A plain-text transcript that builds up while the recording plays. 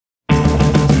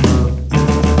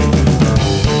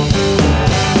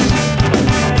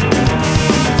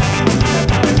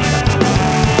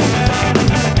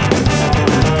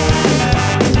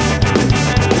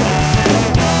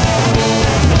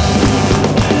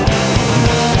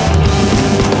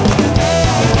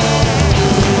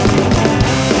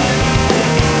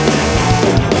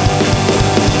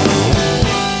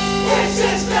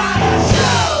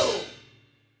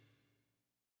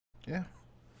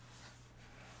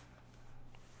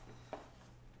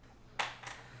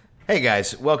Hey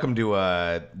guys, welcome to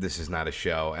This Is Not a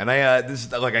Show. And I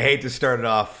hate to start it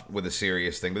off with a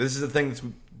serious thing, but this is a thing that's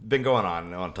been going on,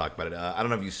 and I want to talk about it. I don't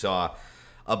know if you saw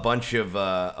a bunch of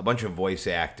voice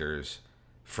actors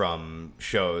from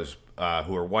shows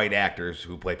who are white actors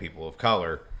who play people of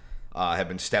color have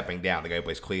been stepping down. The guy who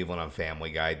plays Cleveland on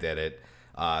Family Guy did it.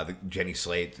 Jenny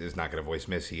Slate is not going to voice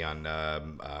Missy on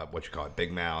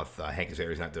Big Mouth. Hank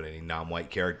Azaria's not doing any non-white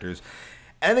characters.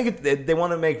 I think they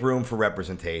want to make room for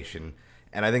representation,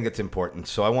 and I think it's important.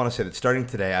 So I want to say that starting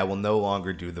today, I will no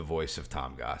longer do the voice of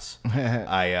Tom Goss.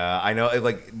 I know,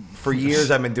 like, for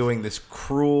years I've been doing this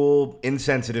cruel,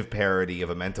 insensitive parody of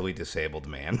a mentally disabled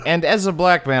man. And as a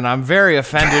black man, I'm very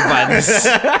offended by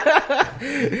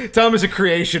this. Tom is a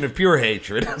creation of pure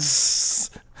hatred.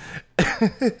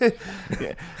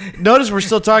 Notice we're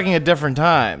still talking at different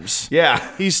times.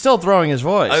 Yeah. He's still throwing his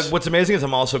voice. What's amazing is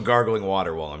I'm also gargling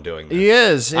water while I'm doing this. He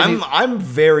is. I'm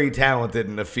very talented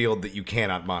in a field that you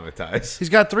cannot monetize. He's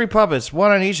got 3 puppets, one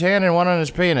on each hand and one on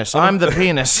his penis. I'm the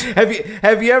penis.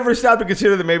 Have you ever stopped to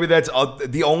consider that maybe that's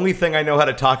the only thing I know how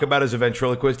to talk about as a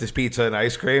ventriloquist is pizza and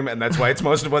ice cream, and that's why it's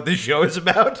most of what this show is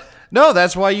about? No,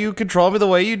 that's why you control me the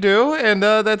way you do, and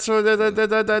that's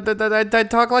I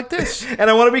talk like this. And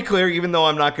I want to be clear, even though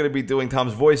I'm not going to be doing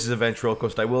Tom's voice as a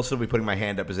ventriloquist, I will still be putting my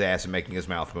hand up his ass and making his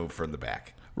mouth move from the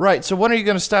back. Right, so when are you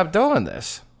going to stop doing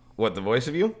this? What, the voice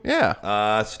of you?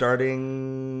 Yeah.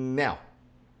 Starting now.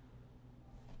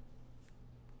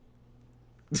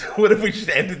 What if we just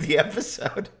ended the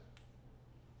episode?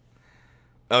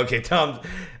 Okay,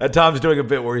 Tom's doing a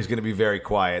bit where he's going to be very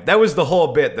quiet. That was the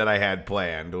whole bit that I had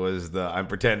planned, was I'm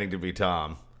pretending to be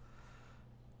Tom.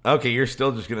 Okay, you're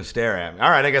still just going to stare at me. All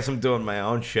right, I guess I'm doing my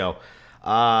own show.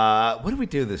 What did we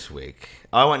do this week?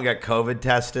 I went and got COVID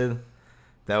tested.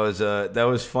 That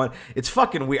was fun. It's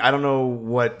fucking weird. I don't know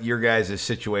what your guys'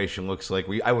 situation looks like.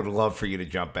 I would love for you to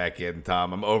jump back in,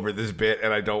 Tom. I'm over this bit,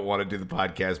 and I don't want to do the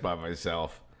podcast by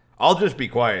myself. I'll just be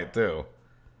quiet, too.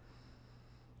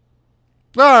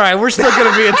 All right, we're still going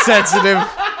to be insensitive.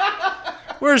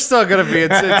 We're still going to be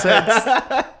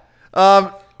insensitive.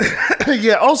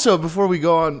 Yeah, also, before we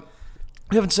go on,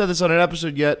 we haven't said this on an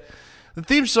episode yet. The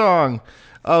theme song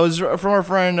was from our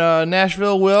friend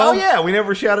Nashville Will. Oh, yeah, we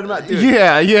never shouted him out, dude.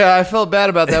 Yeah, I felt bad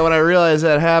about that when I realized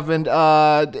that happened.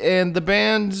 And the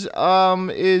band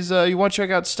is, you want to check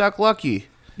out Stuck Lucky.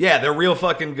 Yeah, they're real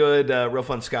fucking good, real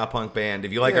fun ska punk band.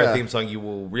 If you like our theme song, you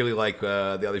will really like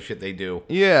the other shit they do.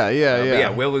 Yeah.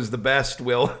 Will is the best.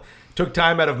 Will took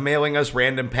time out of mailing us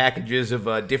random packages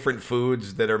of different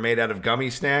foods that are made out of gummy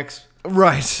snacks.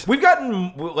 Right. We've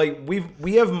gotten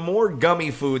we have more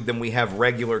gummy food than we have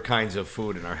regular kinds of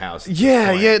food in our house.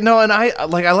 Yeah. No, and I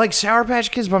like Sour Patch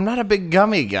Kids, but I'm not a big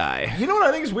gummy guy. You know what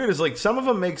I think is weird is like some of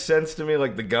them make sense to me.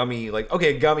 Like the gummy,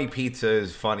 gummy pizza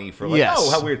is funny for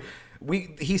oh, how weird.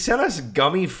 He sent us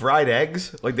gummy fried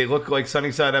eggs. Like, they look like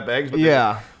sunny side up eggs.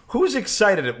 But who's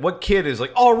excited? What kid is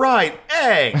like, all right,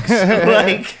 eggs?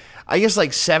 I guess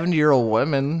 70-year-old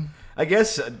women. I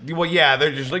guess,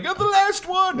 they're just like, oh, the last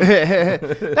one.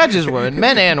 Not just women,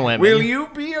 men and women. Will you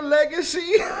be a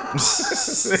legacy?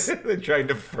 They're trying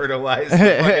to fertilize the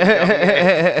fucking gummy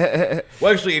egg.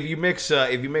 Well, actually, if you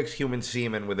mix human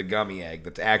semen with a gummy egg,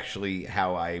 that's actually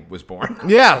how I was born.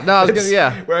 Yeah, no,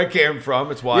 where I came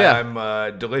from. It's why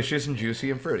I'm delicious and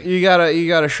juicy and fruity. You got a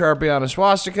Sharpie on a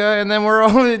swastika, and then we're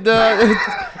all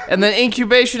and then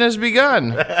incubation has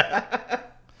begun.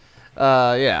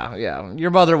 Yeah. Your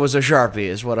mother was a Sharpie,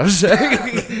 is what I'm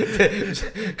saying.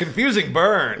 Confusing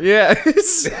burn. Yeah.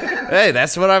 Hey,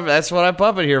 that's what I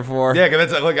puppet here for. Yeah,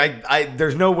 because that's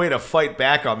there's no way to fight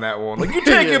back on that one. Like, you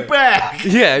take it back.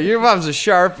 Yeah, your mom's a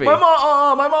Sharpie.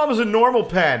 My mom is a normal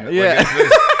pen. Yeah.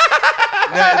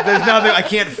 There's nothing. I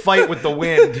can't fight with the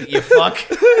wind. You fuck.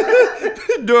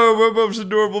 No, my mom's a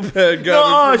normal pen.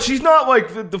 No, she's not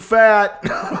like the fat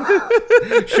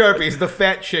Sharpies, the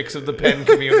fat chicks of the pen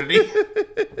community.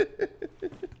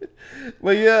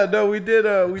 Well, yeah, no, we did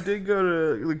go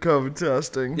to the COVID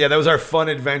testing. Yeah, that was our fun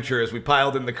adventure as we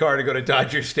piled in the car to go to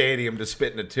Dodger Stadium to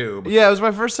spit in a tube. Yeah, it was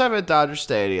my first time at Dodger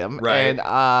Stadium. Right.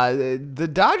 And the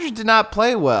Dodgers did not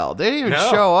play well. They didn't even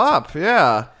show up.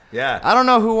 Yeah. Yeah. I don't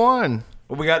know who won.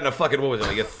 Well, we got in a fucking, what was it,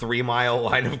 like a 3-mile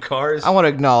line of cars? I want to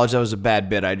acknowledge that was a bad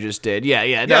bit I just did.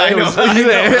 Yeah. No, I know.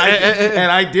 And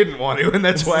I didn't want to, and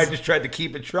that's why I just tried to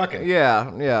keep it trucking.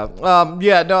 Yeah.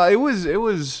 No, it was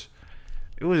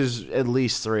at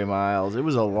least 3 miles. It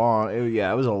was a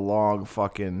long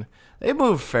fucking. They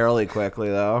moved fairly quickly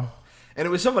though. And it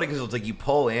was so funny because it's like you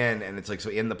pull in, and it's like, so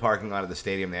in the parking lot of the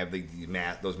stadium they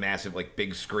have those massive like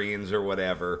big screens or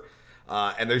whatever.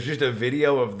 and there's just a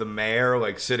video of the mayor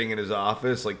like sitting in his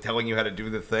office, like telling you how to do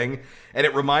the thing, and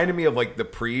it reminded me of like the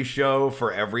pre-show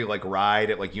for every like ride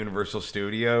at like Universal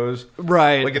Studios,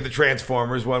 Right. Like at the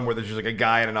Transformers one, where there's just like a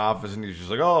guy in an office, and he's just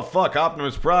like, "Oh fuck,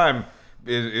 Optimus Prime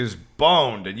is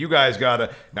boned, and you guys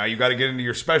gotta get into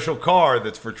your special car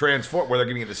that's for Transform," where they're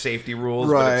giving you the safety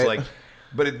rules, but it's Right. like.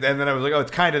 And then I was like, oh, it's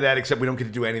kind of that, except we don't get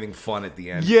to do anything fun at the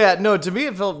end. Yeah, no, to me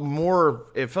it felt more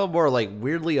like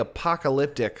weirdly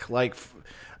apocalyptic. Like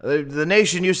the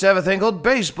nation used to have a thing called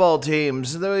baseball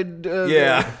teams.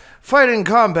 Yeah. Fight in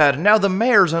combat. Now the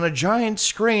mayor's on a giant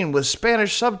screen with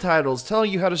Spanish subtitles telling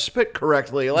you how to spit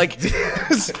correctly. Like,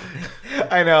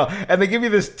 I know. And they give you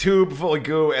this tube full of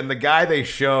goo, and the guy they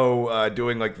show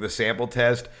doing like the sample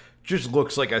test just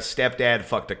looks like a stepdad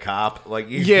fucked a cop. Like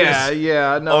he's just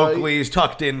no. Oakley's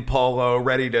tucked in polo,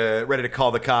 ready to call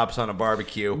the cops on a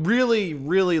barbecue. Really,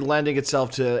 really lending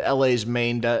itself to LA's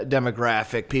main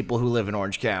demographic, people who live in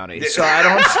Orange County. So I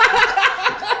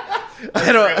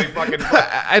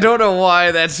don't know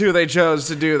why that's who they chose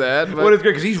to do that. But What is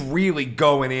great because he's really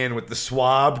going in with the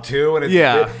swab too, and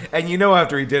and you know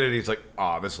after he did it, he's like,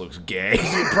 "Oh, this looks gay."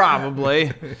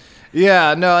 probably.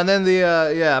 Yeah, no, and then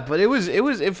but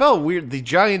it felt weird. The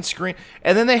giant screen,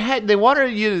 and then they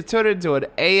wanted you to turn it into an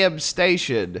AM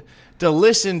station to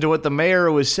listen to what the mayor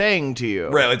was saying to you.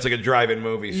 Right, it's like a drive-in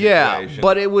movie situation. Yeah,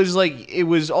 but it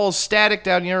was all static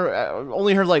down here.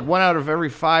 Only heard like 1 out of every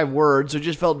 5 words. So it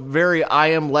just felt very I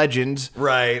Am Legend,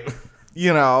 right.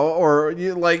 or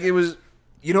like it was.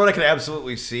 You know what I could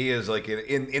absolutely see is like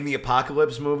in the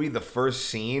Apocalypse movie, the first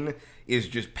scene is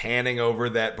just panning over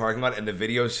that parking lot, and the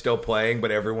video's still playing,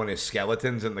 but everyone is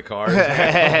skeletons in the cars.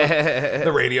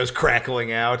 The radio's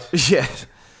crackling out. Yeah.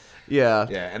 Yeah.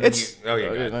 Yeah, and then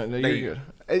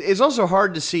it's also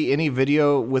hard to see any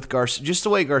video with just the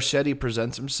way Garcetti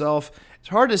presents himself. It's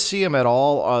hard to see him at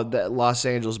all, that Los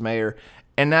Angeles mayor,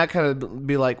 and not kind of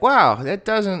be like, wow, that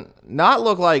doesn't not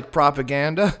look like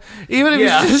propaganda. Even if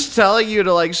he's just telling you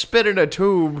to like spit in a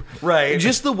tube. Right.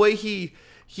 Just the way he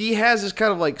has this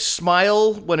kind of like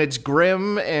smile when it's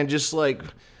grim and just like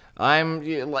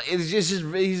it's just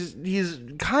he's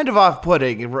kind of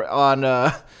off-putting on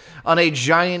a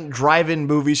giant drive-in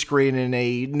movie screen in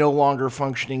a no longer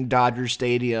functioning Dodger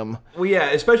Stadium. Well, yeah,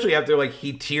 especially after like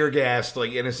he tear gassed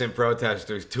like innocent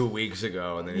protesters 2 weeks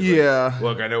ago, and then he's like,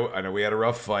 look, I know we had a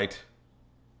rough fight,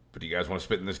 but do you guys want to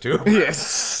spit in this tube?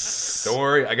 Yes. Don't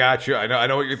worry, I got you. I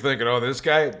know what you're thinking. Oh, this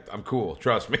guy, I'm cool.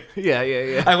 Trust me. Yeah.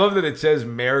 I love that it says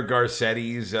Mayor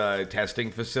Garcetti's testing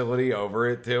facility over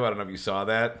it too. I don't know if you saw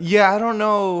that. Yeah, I don't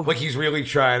know. Like he's really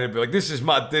trying to be like, this is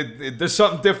there's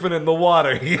something different in the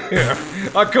water here.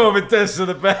 Our COVID tests are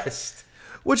the best.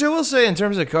 Which I will say, in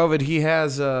terms of COVID, he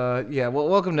has.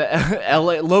 Welcome to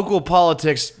LA local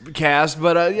politics cast,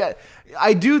 but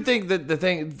I do think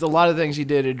that a lot of things he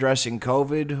did addressing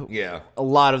COVID. Yeah, a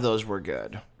lot of those were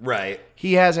good. Right.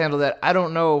 He has handled that. I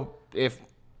don't know if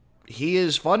he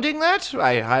is funding that.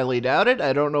 I highly doubt it.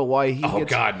 I don't know why he. Oh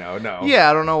God, no. Yeah,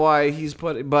 I don't know why he's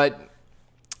but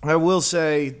I will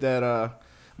say that.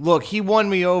 Look, he won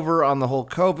me over on the whole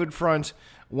COVID front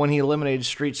when he eliminated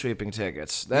street sweeping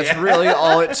tickets. That's really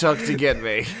all it took to get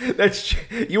me.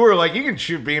 You were like, you can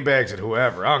shoot beanbags at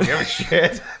whoever. I don't give a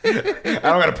shit. I don't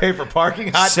got to pay for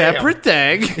parking. Hot Separate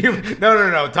thing.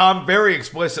 No. Tom very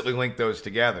explicitly linked those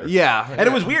together. Yeah. And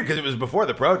it was weird because it was before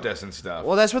the protests and stuff.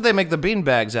 Well, that's what they make the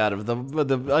beanbags out of,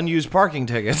 the unused parking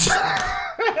tickets.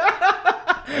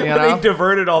 They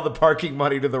diverted all the parking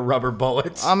money to the rubber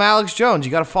bullets. I'm Alex Jones.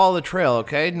 You got to follow the trail,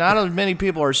 okay? Not as many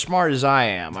people are as smart as I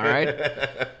am, all right?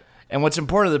 And what's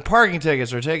important, the parking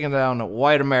tickets are taking down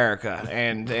white America,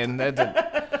 and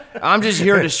I'm just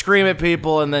here to scream at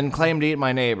people and then claim to eat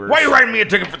my neighbors. Why are you writing me a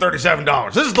ticket for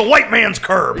 $37? This is the white man's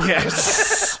curb.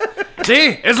 Yes.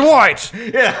 See? It's white.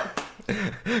 Yeah.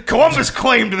 Columbus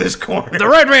claimed this corner. The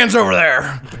red man's over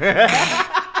there.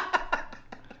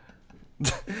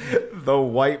 The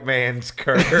white man's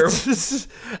curb.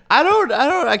 I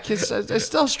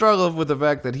still struggle with the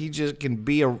fact that he just can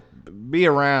be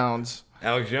around.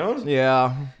 Alex Jones?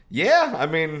 Yeah. Yeah, I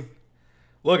mean,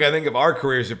 look, I think if our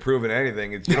careers have proven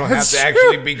anything, it's you don't have to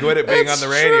actually be good at being on the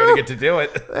radio to get to do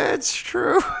it. That's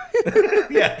true.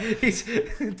 Yeah, he's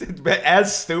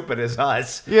as stupid as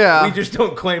us. Yeah. We just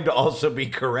don't claim to also be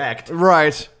correct.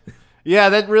 Right. Yeah,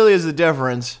 that really is the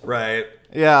difference. Right.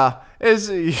 Yeah.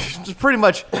 It's pretty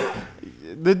much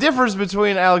the difference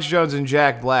between Alex Jones and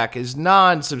Jack Black is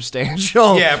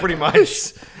non-substantial. Yeah, pretty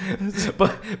much.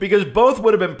 But because both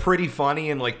would have been pretty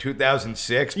funny in like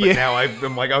 2006, but now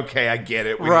I'm like, okay, I get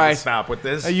it. We need to stop with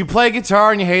this. You play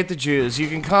guitar and you hate the Jews. You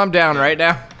can calm down right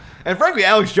now. And frankly,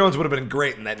 Alex Jones would have been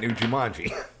great in that new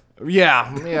Jumanji.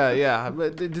 Yeah.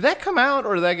 But did that come out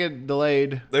or did that get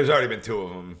delayed? There's already been 2 of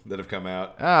them that have come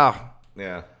out. Oh,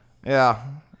 Yeah. yeah.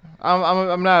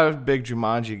 I'm not a big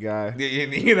Jumanji guy.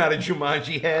 You're not a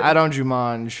Jumanji head? I don't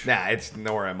Jumanji. Nah,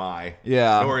 nor am I.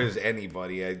 Yeah. Nor is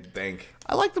anybody, I think.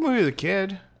 I like the movie as a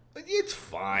kid. It's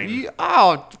fine.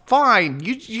 Fine.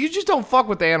 You just don't fuck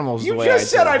with animals. You the way just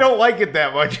said do. I don't like it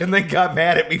that much, and then got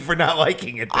mad at me for not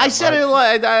liking it. I said it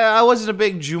like I wasn't a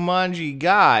big Jumanji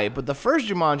guy, but the first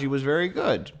Jumanji was very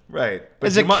good. Right.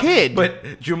 As a kid. But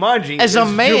Jumanji As a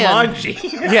is man.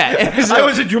 Jumanji. Yeah. I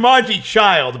was a Jumanji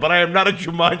child, but I am not a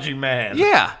Jumanji man.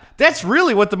 Yeah, that's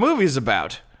really what the movie is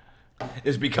about.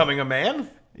 Is becoming a man?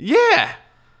 Yeah.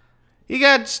 He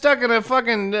got stuck in a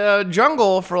fucking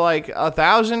jungle for like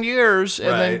 1,000 years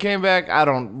and then Right. came back. I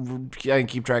didn't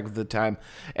keep track of the time.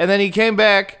 And then he came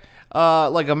back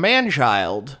like a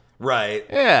man-child. Right.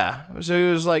 Yeah. So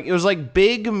it was like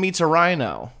Big meets a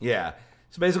rhino. Yeah.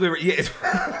 So basically, it's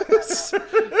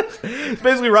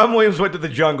basically Robin Williams went to the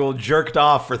jungle, jerked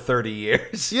off for 30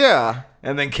 years, Yeah.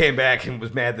 and then came back and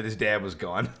was mad that his dad was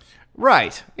gone.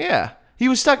 Right. Yeah. He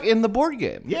was stuck in the board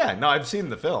game. Yeah, no, I've seen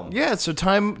the film. Yeah, so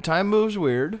time moves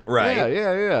weird. Right.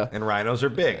 Yeah. And rhinos are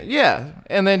big. Yeah.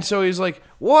 And then so he's like,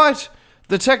 "What?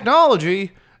 The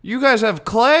technology? You guys have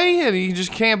clay?" And he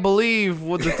just can't believe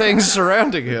what the things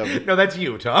surrounding him. No, that's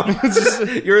you, Tom.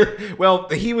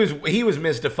 He was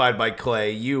mystified by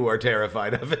clay. You are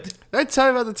terrified of it. Did I tell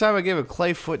you about the time I gave a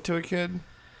clay foot to a kid?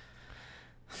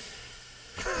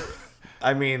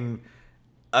 I mean,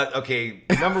 okay,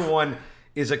 number one,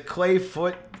 is a clay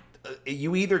foot,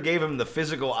 you either gave him the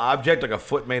physical object, like a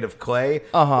foot made of clay,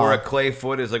 or a clay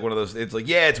foot is like one of those, it's like,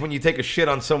 yeah, it's when you take a shit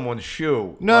on someone's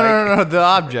shoe. No, the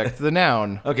object, the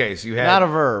noun. Okay, so you had... Not a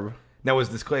verb. Now, was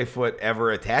this clay foot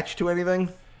ever attached to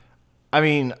anything? I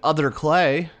mean, other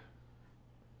clay.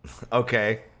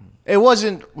 Okay. It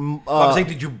wasn't... I'm saying,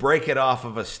 did you break it off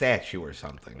of a statue or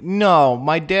something? No,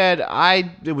 my dad,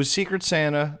 it was Secret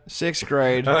Santa, 6th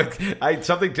grade.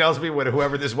 Something tells me when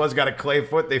whoever this was got a clay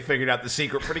foot, they figured out the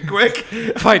secret pretty quick.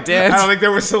 My dad. I don't think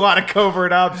there was a lot of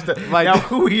covert ops. Now,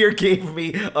 who here gave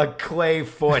me a clay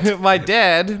foot? My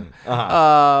dad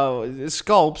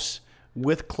sculpts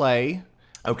with clay.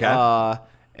 Okay.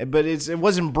 But it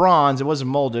wasn't bronze. It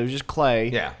wasn't molded. It was just clay.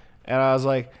 Yeah. And I was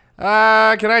like,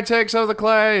 can I take some of the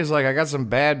clay? He's like, I got some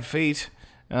bad feet.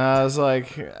 And I was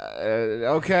like,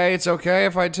 okay, it's okay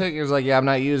if I take. He was like, yeah, I'm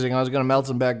not using. I was gonna melt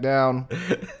them back down.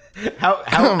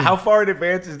 How far in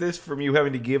advance is this from you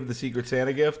having to give the Secret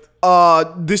Santa gift?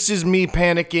 This is me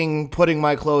panicking, putting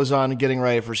my clothes on, and getting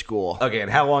ready for school. Okay, and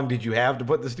how long did you have to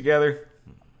put this together?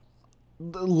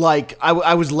 Like,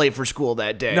 I was late for school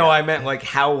that day. No, I meant like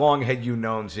how long had you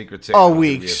known Secret Santa? Oh, was gonna be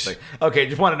a weeks. thing? Okay,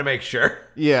 just wanted to make sure.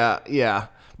 Yeah.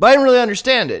 But I didn't really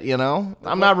understand it, you know?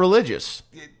 I'm not religious.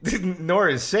 Nor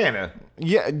is Santa.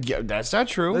 Yeah, that's not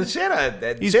true. He's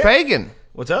pagan.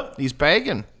 What's up? He's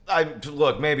pagan.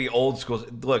 Look, maybe old school.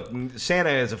 Look, Santa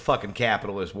is a fucking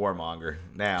capitalist warmonger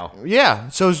now. Yeah,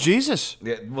 so is Jesus.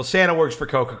 Yeah, well, Santa works for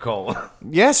Coca-Cola.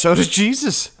 Yeah, so does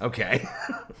Jesus. Okay.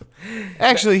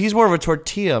 Actually, he's more of a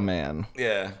tortilla man.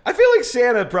 Yeah. I feel like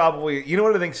Santa probably... You know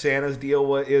what I think Santa's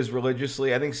deal is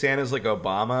religiously? I think Santa's like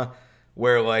Obama,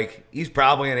 where, like, he's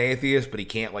probably an atheist, but he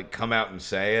can't, like, come out and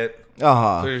say it.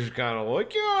 Uh-huh. So he's kind of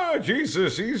like, yeah,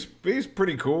 Jesus, he's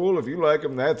pretty cool. If you like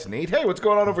him, that's neat. Hey, what's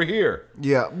going on over here?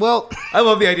 Yeah, well... I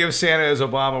love the idea of Santa as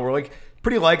Obama. We're like,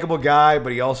 pretty likable guy,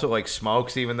 but he also, like,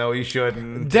 smokes even though he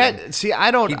shouldn't.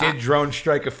 I don't... He did drone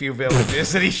strike a few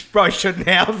villages that he probably shouldn't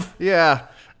have. Yeah.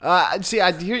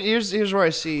 Here's where I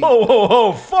see...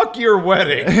 Ho, fuck your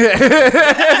wedding.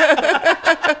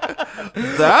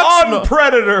 That's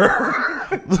Predator.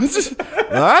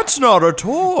 That's not a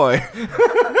toy.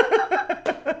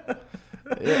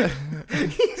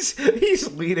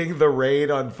 He's leading the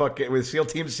raid on fucking with SEAL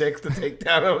Team 6 to take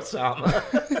down Osama.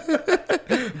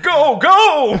 Go!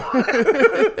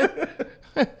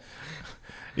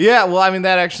 Yeah, well, I mean,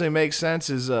 that actually makes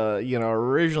sense.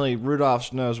 Originally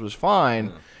Rudolph's nose was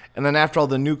fine. And then after all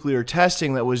the nuclear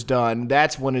testing that was done,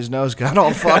 that's when his nose got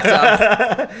all fucked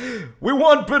up. We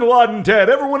want Bin Laden dead.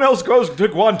 Everyone else goes to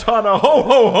Guantanamo. Ho,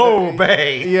 ho, ho,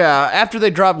 Bay. Yeah, after they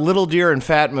dropped Little Deer and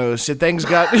Fat Moose, things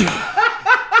got...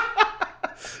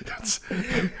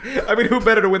 I mean, who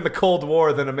better to win the Cold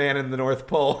War than a man in the North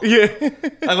Pole? Yeah.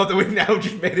 I love that we now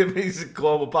just made him, he's a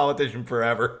global politician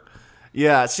forever.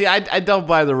 Yeah, see, I don't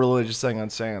buy the religious thing on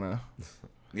Santa.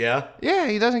 Yeah? Yeah,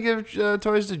 he doesn't give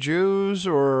toys to Jews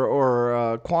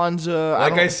or Kwanzaa.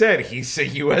 Like I said, he's a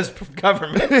U.S.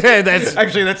 government.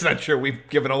 Actually, that's not true. We've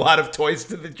given a lot of toys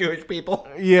to the Jewish people.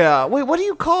 Yeah. Wait, what do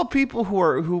you call people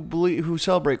who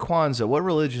celebrate Kwanzaa? What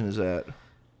religion is that?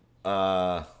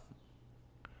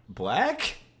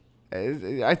 Black?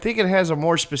 I think it has a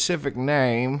more specific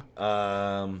name.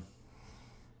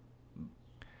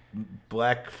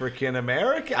 Black freaking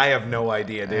America? I have no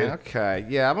idea, dude. Okay,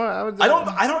 yeah,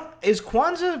 I don't. Is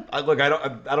Kwanzaa? Look, I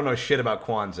don't know shit about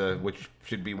Kwanzaa, which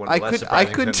should be one of the less I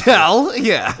surprising could sentences. tell.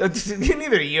 Yeah,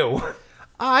 Neither do you.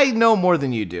 I know more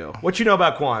than you do. What you know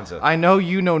about Kwanzaa? I know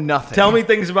you know nothing. Tell me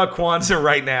things about Kwanzaa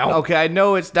right now. Okay, I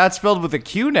know it's not spelled with a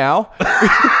Q now.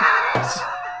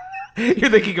 You're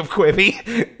thinking of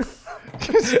Quibi.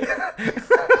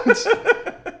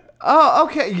 Oh,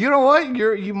 okay. You know what?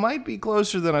 You might be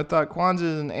closer than I thought. Kwanzaa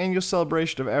is an annual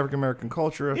celebration of African American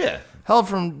culture. Yeah. Held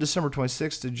from December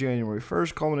 26th to January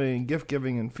 1st, culminating in gift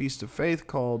giving and feast of faith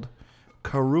called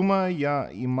Karuma Ya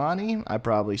Imani. I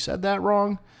probably said that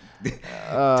wrong.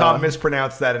 Tom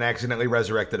mispronounced that and accidentally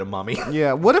resurrected a mummy.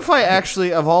 Yeah. What if I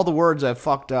actually, of all the words I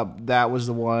fucked up, that was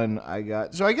the one I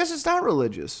got? So I guess it's not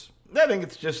religious. I think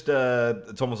it's just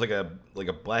it's almost like a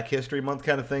Black History Month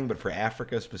kind of thing, but for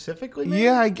Africa specifically. Maybe?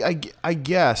 Yeah, I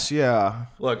guess. Yeah.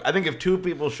 Look, I think if two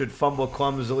people should fumble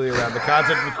clumsily around the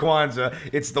concept of Kwanzaa,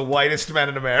 it's the whitest men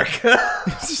in America.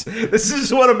 This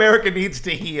is what America needs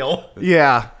to heal.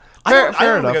 Yeah.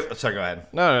 Fair enough. Sorry, go ahead.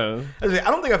 No. I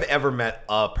don't think I've ever met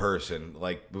a person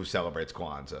who celebrates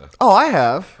Kwanzaa. Oh, I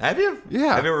have. Have you?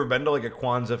 Yeah. Have you ever been to a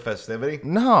Kwanzaa festivity?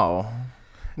 No,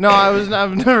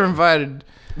 I've never invited.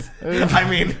 I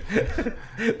mean,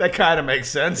 that kind of makes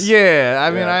sense. Yeah,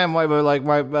 I mean, I am white, but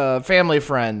my family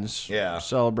friends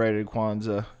celebrated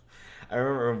Kwanzaa. I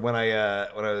remember when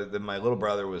my little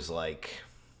brother was like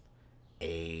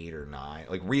 8 or 9,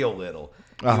 like real little.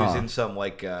 He was in some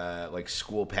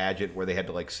school pageant where they had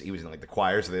to he was in the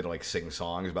choir, so they had to sing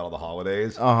songs about all the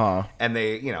holidays. And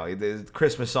they, the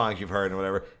Christmas songs you've heard and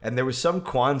whatever. And there was some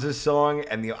Kwanzaa song,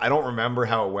 and I don't remember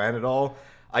how it went at all.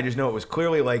 I just know it was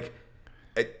clearly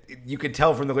you could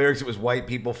tell from the lyrics it was white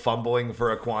people fumbling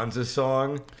for a Kwanzaa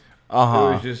song. It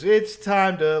was just, it's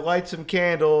time to light some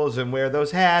candles and wear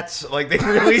those hats. They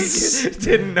really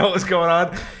didn't know what was going on.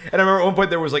 And I remember at one point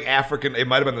there was African, it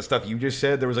might have been the stuff you just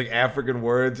said, there was African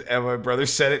words, and my brother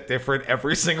said it different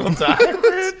every single time.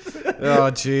 Oh,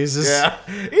 Jesus. Yeah.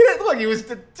 He was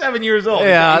 7 years old.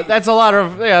 Yeah, that's a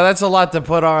lot to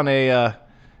put on a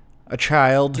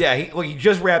child. Yeah, he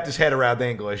just wrapped his head around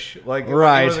English. Right. He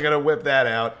wasn't going to whip that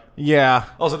out. Yeah.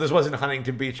 Also, this wasn't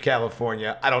Huntington Beach,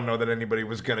 California. I don't know that anybody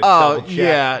was going to double check.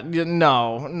 Yeah.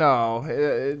 No.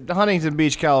 Huntington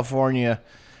Beach, California.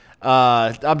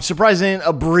 I'm surprised they didn't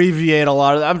abbreviate a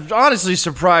lot of I'm honestly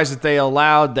surprised that they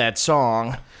allowed that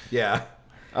song. Yeah.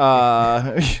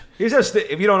 Here's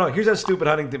if you don't know, here's how stupid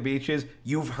Huntington Beach is.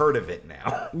 You've heard of it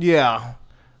now. Yeah.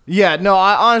 Yeah, no,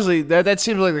 I honestly, that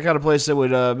seems like the kind of place that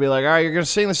would be like, all right, you're going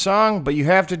to sing the song, but you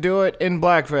have to do it in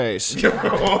blackface.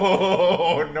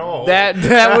 Oh, no. That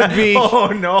would be... Oh,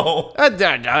 no.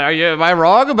 Am I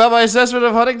wrong about my assessment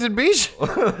of Huntington Beach?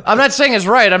 I'm not saying it's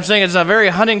right. I'm saying it's a very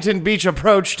Huntington Beach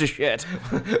approach to shit.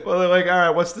 Well, they're like, all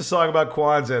right, what's the song about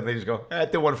Kwanzaa? And they just go,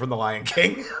 do one from The Lion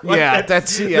King.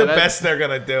 That's the best they're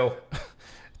going to do.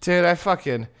 Dude,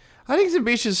 Huntington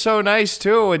Beach is so nice,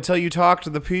 too, until you talk to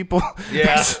the people.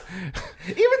 Yeah.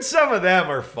 Even some of them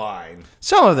are fine.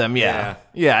 Some of them, yeah.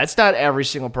 Yeah, it's not every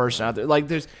single person out there. There's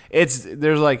two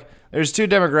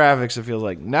demographics, it feels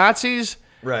like. Nazis.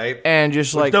 Right. And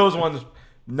just those ones,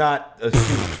 not a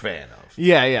huge fan of.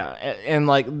 Yeah.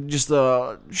 And just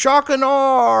the shock and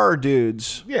awe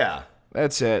dudes. Yeah.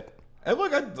 That's it. And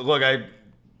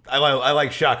I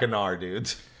like shock and awe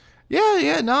dudes.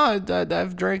 Yeah, no,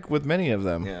 I've drank with many of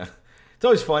them. Yeah. It's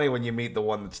always funny when you meet the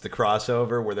one that's the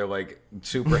crossover where they're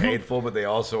super hateful, but they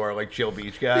also are chill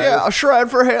beach guys. Yeah, a shred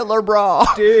for Hitler, bro.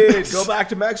 Dude, go back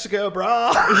to Mexico,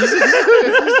 bro.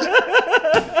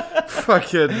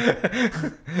 Fucking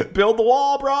build the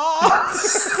wall, bro.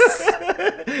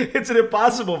 It's an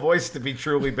impossible voice to be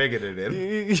truly bigoted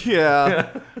in. Yeah.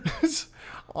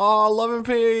 Oh, love and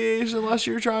peace, unless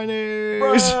you're Chinese.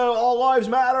 Bro, all lives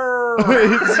matter.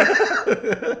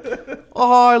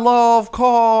 Oh, I love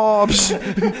cops. That's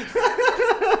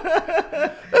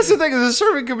the thing, the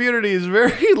surfing community is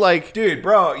very dude,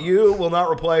 bro, you will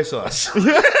not replace us.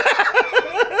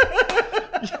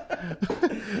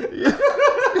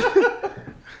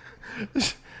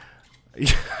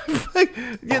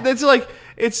 That's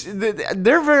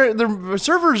their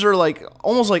servers are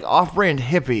almost off-brand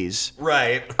hippies.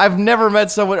 Right. I've never met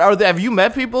someone. Have you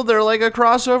met people that are a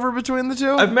crossover between the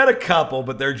two? I've met a couple,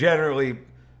 but they're generally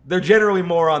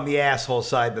more on the asshole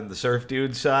side than the surf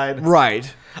dude side.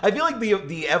 Right. I feel like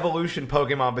the evolution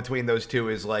Pokemon between those two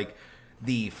is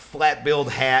the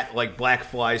flat-billed hat, like black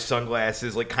fly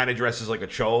sunglasses, like kind of dresses like a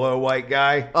cholo white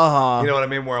guy. Uh-huh. You know what I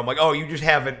mean? Where I'm like, oh, you just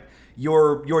haven't.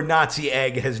 Your Nazi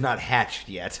egg has not hatched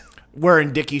yet.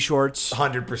 Wearing Dickie shorts.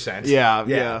 100%.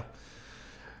 Yeah.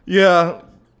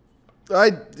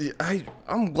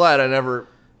 I'm glad I never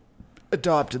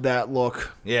adopted that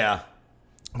look. Yeah.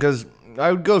 Because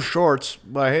I would go shorts,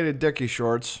 but I hated Dickie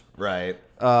shorts. Right.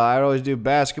 I'd always do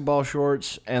basketball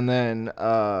shorts, and then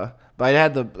but I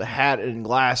had the hat and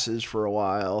glasses for a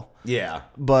while. Yeah.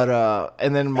 But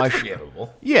and then my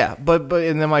forgivable. Yeah, but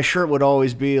and then my shirt would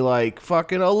always be like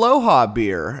fucking Aloha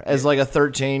beer as like a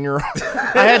 13-year-old.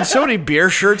 I had so many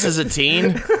beer shirts as a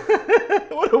teen.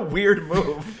 What a weird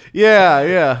move.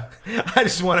 Yeah.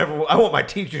 I want my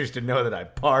teachers to know that I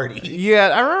party. Yeah,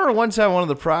 I remember one time one of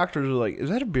the proctors was like,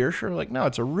 "Is that a beer shirt?" I'm like, no,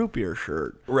 it's a root beer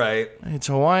shirt. Right. It's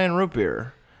Hawaiian root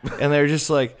beer. And they're just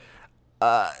like,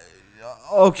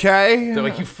 okay. They're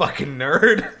like, you fucking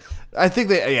nerd. I think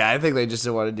they just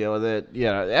didn't want to deal with it.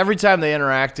 Yeah, every time they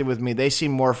interacted with me, they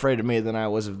seemed more afraid of me than I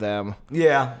was of them.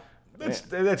 Yeah.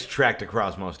 That's tracked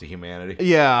across most of humanity.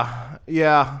 Yeah.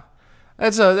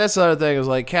 That's the other thing. Is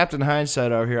like Captain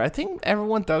Hindsight over here. I think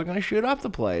everyone thought I was going to shoot up the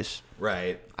place.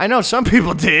 Right. I know some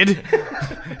people did.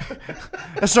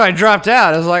 That's why I dropped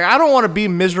out. I was like, I don't want to be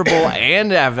miserable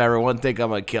and have everyone think I'm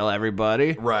going to kill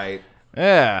everybody. Right.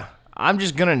 Yeah. I'm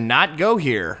just going to not go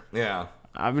here. Yeah.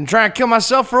 I've been trying to kill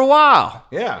myself for a while.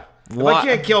 Yeah. If What? I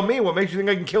can't kill me, what makes you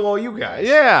think I can kill all you guys?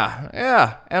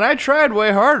 Yeah. And I tried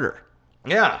way harder.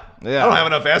 Yeah. Yeah. I don't have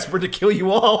enough aspirin to kill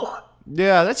you all.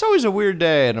 Yeah, that's always a weird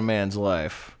day in a man's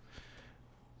life.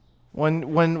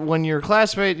 When your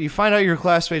classmate, you find out your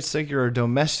classmates think you're a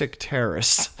domestic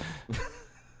terrorist.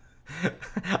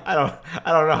 I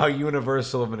don't know how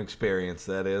universal of an experience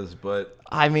that is, but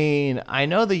I mean, I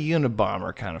know the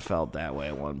Unabomber kind of felt that way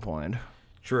at one point.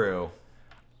 true.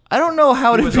 I don't know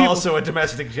how He to was also a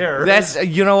domestic terrorist. That's,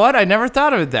 you know what? I never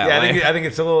thought of it that way. I think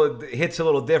it hits a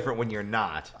little different when you're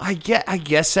not. I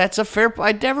guess that's a fair.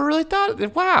 I never really thought of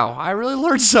it. Wow, I really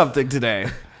learned something today.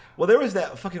 Well, there was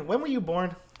that fucking. When were you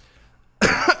born?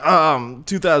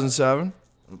 2007.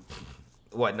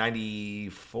 What,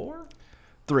 94?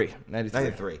 93.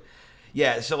 93.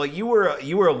 Yeah, so like you were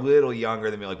a little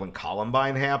younger than me, like when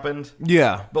Columbine happened.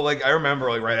 Yeah. But like I remember,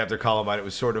 like right after Columbine, it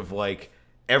was sort of like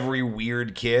every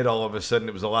weird kid. All of a sudden,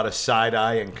 it was a lot of side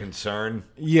eye and concern.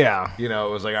 Yeah. You know,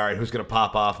 it was like, all right, who's gonna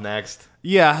pop off next?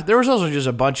 Yeah. There was also just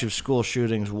a bunch of school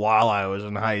shootings while I was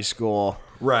in high school.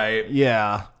 Right.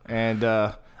 Yeah. And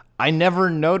I never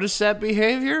noticed that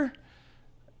behavior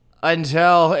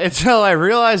until I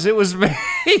realized it was me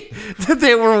that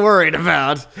they were worried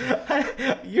about.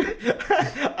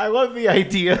 I love the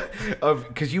idea of,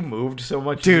 because you moved so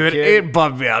much Dude, as a kid. it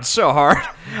bummed me out so hard.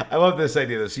 I love this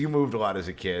idea, though. So you moved a lot as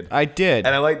a kid. I did.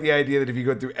 And I like the idea that if you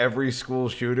go through every school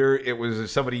shooter, it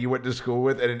was somebody you went to school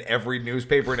with, and in every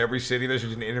newspaper in every city, there's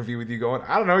just an interview with you going,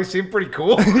 I don't know, he seemed pretty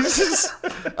cool.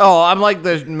 Oh, I'm like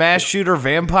the mass shooter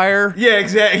vampire. Yeah,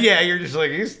 exactly. Yeah, you're just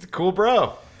like, he's a cool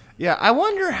bro. Yeah, I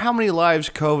wonder how many lives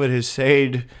COVID has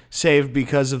saved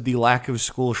because of the lack of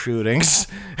school shootings.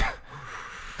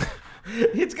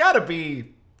 It's got to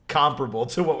be comparable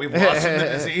to what we've lost from the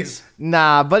disease.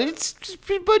 Nah, but let's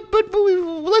think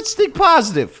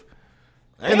positive.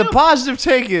 And the positive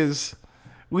take is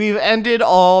we've ended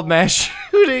all mass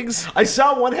shootings. I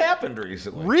saw one happened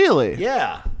recently. Really?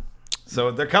 Yeah.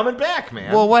 So they're coming back,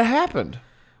 man. Well, what happened?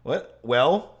 What?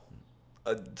 Well,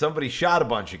 somebody shot a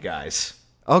bunch of guys.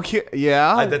 Okay,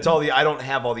 yeah. That's all I don't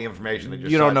have all the information.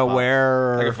 You don't know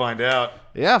where. I can find out.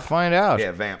 Yeah, find out.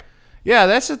 Yeah, vamp. Yeah,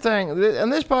 that's the thing. On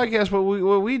this podcast,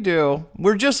 what we do,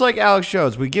 we're just like Alex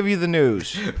Jones. We give you the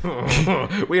news.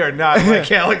 We are not like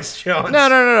Alex Jones.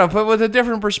 No, but with a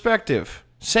different perspective.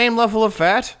 Same level of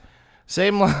fat.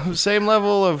 Same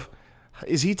level of.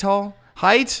 Is he tall?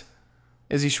 Height?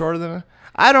 Is he shorter than me?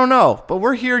 I don't know, but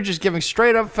we're here just giving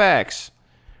straight up facts.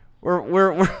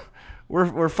 We're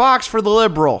Fox for the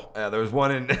liberal. There was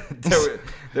one in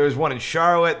there was one in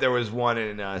Charlotte. There was one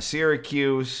in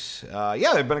Syracuse.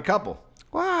 Yeah, there've been a couple.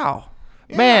 Wow,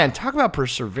 man, talk about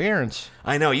perseverance.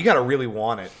 I know, you got to really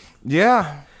want it.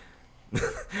 Yeah.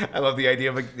 I love the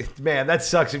idea of man. That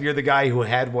sucks if you're the guy who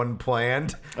had one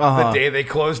planned the day they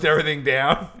closed everything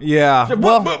down. Yeah.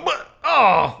 Well,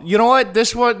 oh, you know what?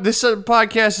 This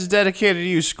podcast is dedicated to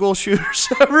you, school shooters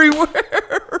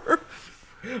everywhere.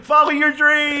 Follow your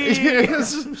dreams.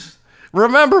 Yes.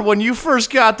 Remember, when you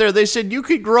first got there, they said you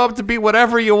could grow up to be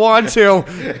whatever you want to.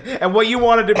 And what you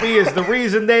wanted to be is the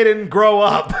reason they didn't grow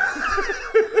up.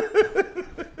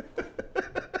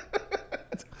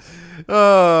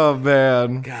 Oh,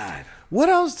 man. God. What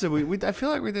else did we? I feel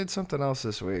like we did something else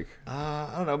this week.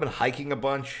 I don't know. I've been hiking a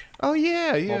bunch. Oh yeah,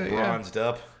 All yeah, bronzed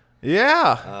up.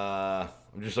 yeah.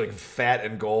 I'm just like fat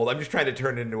and gold. I'm just trying to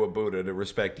turn into a Buddha to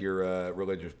respect your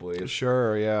religious beliefs.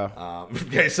 Sure, yeah.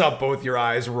 I saw both your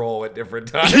eyes roll at different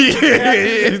times.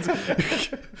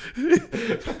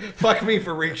 Fuck me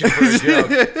for reaching for a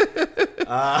joke.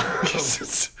 I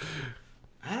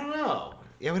don't know.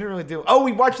 Yeah, we didn't really do. Oh,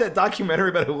 we watched that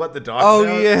documentary about who let the dogs out.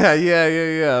 Oh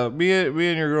yeah. Me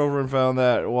and your girlfriend found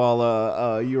that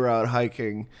while you were out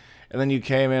hiking, and then you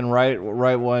came in right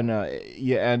when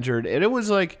you entered, and it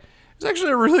was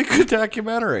actually a really good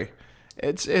documentary.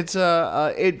 It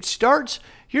starts.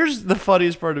 Here's the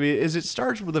funniest part of it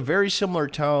starts with a very similar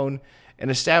tone and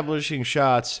establishing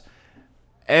shots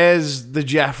as the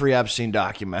Jeffrey Epstein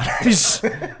documentaries.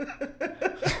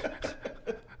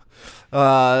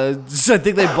 So I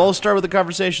think they both start with a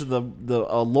conversation.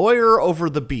 A lawyer over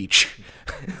the beach.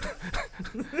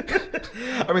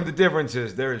 I mean, the difference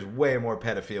is there is way more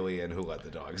pedophilia in Who Let the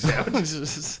Dogs Out.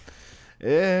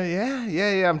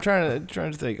 Yeah. I'm trying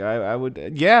to think. I would.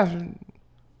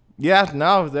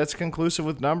 No, that's conclusive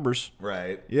with numbers.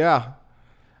 Right. Yeah.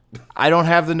 I don't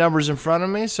have the numbers in front of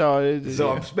me, so I'm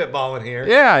spitballing here.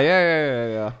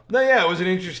 Yeah. No, yeah, it was an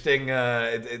interesting.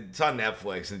 It's on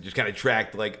Netflix and it just kind of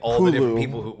tracked like all the different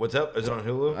people who. What's up? Is it on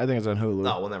Hulu? I think it's on Hulu.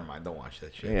 No, well, never mind. Don't watch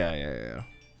that shit. Yeah.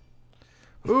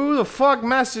 Who the fuck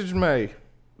messaged me?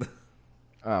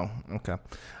 Oh, okay.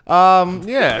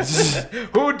 Yeah.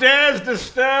 Who dares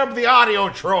disturb the audio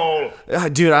troll?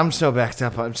 Dude, I'm so backed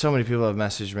up. So many people have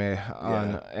messaged me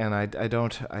and I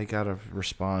gotta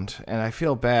respond. And I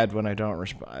feel bad when I don't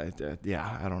respond. I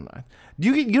don't know.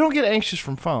 You don't get anxious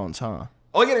from phones, huh?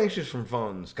 Oh, I get anxious from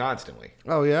phones constantly.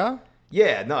 Oh, yeah?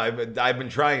 Yeah, no, I've been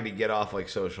trying to get off like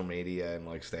social media and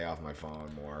like stay off my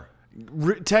phone more.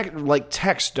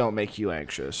 Text don't make you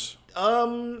anxious.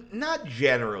 Not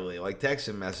generally. Like text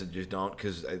and messages don't,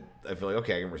 because I feel like,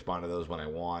 okay, I can respond to those when I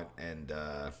want, and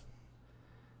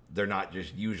they're not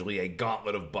just usually a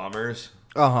gauntlet of bummers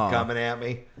coming at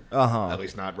me. At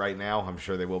least not right now. I'm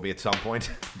sure they will be at some point.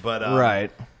 But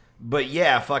right. But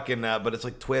yeah, fucking. But it's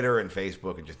like Twitter and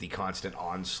Facebook and just the constant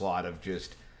onslaught of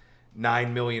just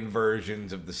 9 million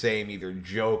versions of the same either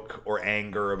joke or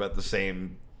anger about the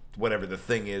same whatever the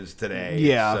thing is today.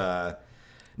 Yeah. It's,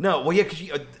 no, well, yeah,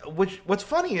 because what's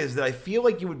funny is that I feel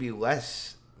like you would be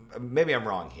less. Maybe I'm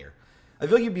wrong here. I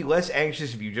feel like you'd be less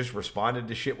anxious if you just responded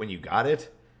to shit when you got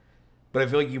it. But I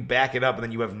feel like you back it up and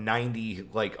then you have 90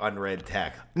 like unread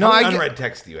text. No, How many unread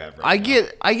texts do you have? I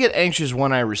get anxious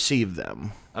when I receive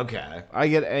them. Okay. I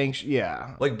get anxious.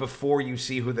 Yeah. Like before you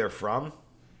see who they're from.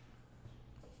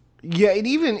 Yeah, and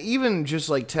even just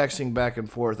like texting back and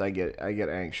forth, I get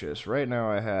anxious. Right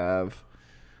now, I have.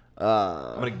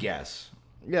 I'm gonna guess.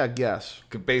 Yeah, guess.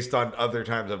 Based on other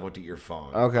times I've looked at your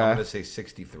phone. Okay. I'm gonna say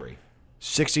 63.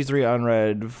 63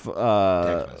 unread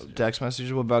text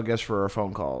messages. What about guess for our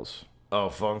phone calls? Oh,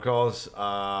 phone calls?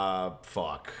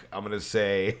 Fuck. I'm gonna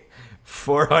say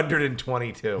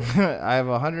 422. I have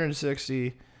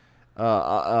 160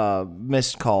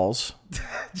 missed calls.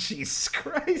 Jesus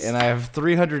Christ. And I have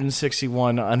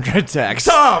 361 unread texts.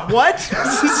 Tom, what?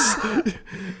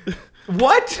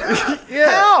 What? Yeah.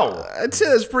 How? I'd say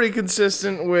that's pretty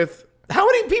consistent with... How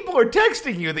many people are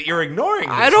texting you that you're ignoring?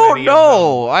 I don't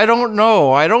know. I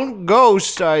don't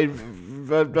ghost.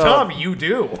 Tom, you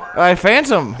do. I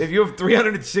phantom. If you have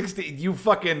 360, you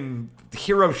fucking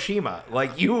Hiroshima.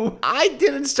 Like you... I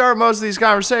didn't start most of these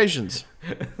conversations.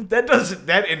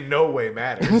 That in no way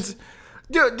matters.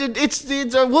 Dude,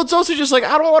 it's also just like,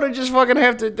 I don't want to just fucking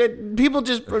have to, people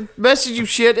just message you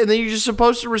shit and then you're just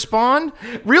supposed to respond.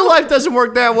 Real life doesn't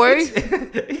work that way.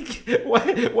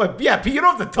 What? Yeah, but you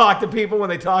don't have to talk to people when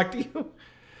they talk to you.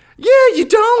 Yeah, you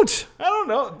don't. I don't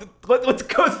know. Let's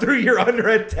go through your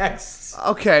unread texts.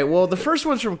 Okay, well, the first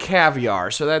one's from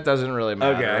Caviar, so that doesn't really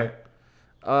matter.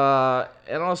 Okay.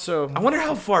 And also... I wonder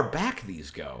how far back these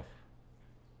go.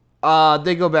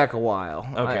 They go back a while.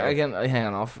 Okay.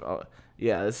 Hang on,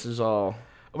 yeah, this is all...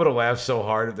 I'm going to laugh so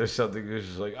hard if there's something that's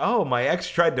just like, oh, my ex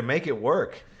tried to make it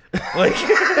work. Like,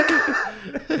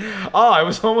 I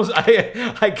was almost...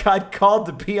 I got called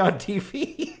to be on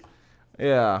TV.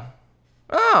 Yeah.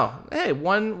 Oh, hey,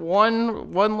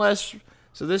 one less...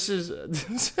 So this is...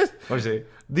 Let's see.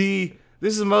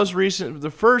 This is the most recent... The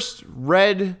first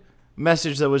read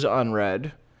message that was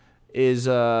unread is...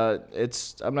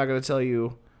 It's... I'm not going to tell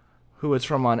you who it's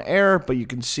from on air, but you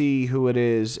can see who it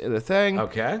is in the thing.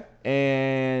 Okay.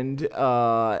 And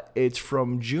it's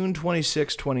from June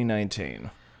 26,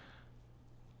 2019.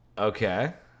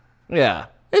 Okay. Yeah.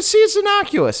 It's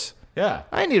innocuous. Yeah.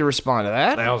 I need to respond to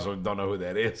that. I also don't know who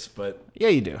that is, but Yeah,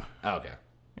 you do. okay.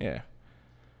 Yeah.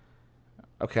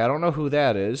 Okay, I don't know who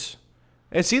that is.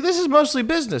 And see, this is mostly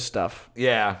business stuff.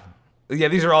 Yeah. Yeah,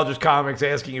 these are all just comics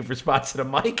asking you for spots at a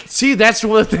mic. See, that's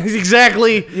what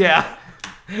exactly. Yeah.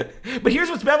 But here's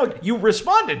what's bad. You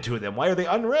responded to them. Why are they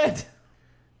unread?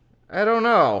 I don't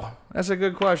know. That's a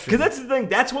good question. Because that's the thing.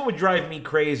 That's what would drive me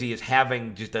crazy is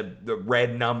having just the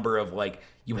red number of like,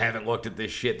 you haven't looked at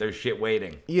this shit. There's shit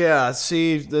waiting. Yeah,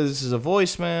 see, this is a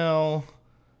voicemail.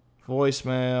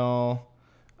 Voicemail.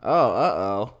 Oh,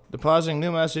 uh-oh. Depositing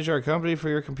new message. Our company for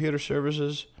your computer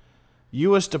services.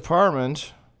 U.S.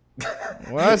 Department.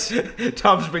 What?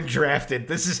 Tom's been drafted.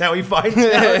 This is how he finds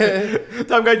out.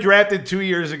 Tom got drafted 2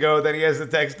 years ago. Then he has the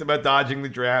text about dodging the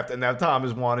draft, and now Tom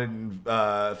is wanted in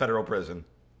federal prison.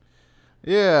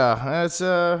 Yeah, that's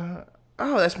oh,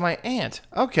 that's my aunt.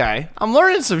 Okay, I'm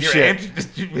learning some Your shit.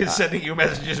 aunt is sending you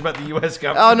messages about the U.S.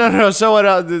 government. Oh no, so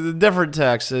what? The different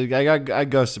text. I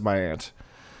ghosted my aunt.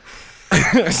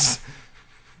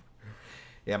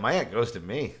 Yeah, my aunt ghosted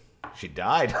me. She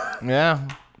died. Yeah,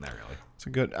 Not really. it's a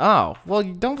good. Oh well,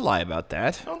 you don't lie about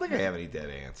that. I don't think I have any dead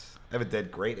aunts. I have a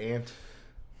dead great aunt.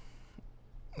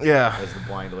 Yeah. As the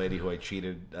blind lady who I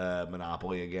cheated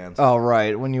Monopoly against. Oh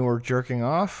right, when you were jerking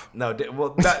off. No,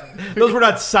 those were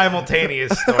not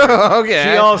simultaneous stories. Okay.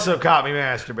 She also caught me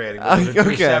masturbating. Those are two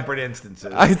Okay. separate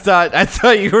instances. I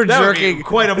thought you were That would be jerking.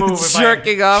 quite a move. If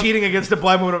jerking I off. cheating against a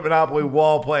blind woman at Monopoly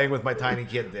while playing with my tiny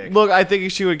kid dick. Look, I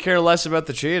think she would care less about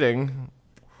the cheating.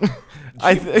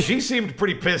 She seemed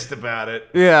pretty pissed about it.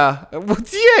 Yeah. Well,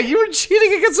 yeah, you were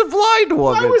cheating against a blind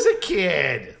woman. I was a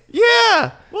kid.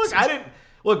 Yeah. Look, I didn't.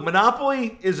 Look,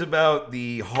 Monopoly is about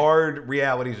the hard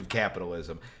realities of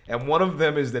capitalism, and one of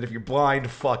them is that if you're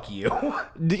blind, fuck you.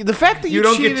 The fact that You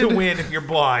don't cheated, get to win if you're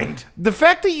blind. The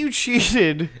fact that you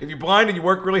cheated. If you're blind and you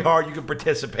work really hard, you can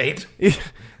participate.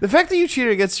 The fact that you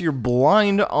cheated against your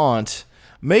blind aunt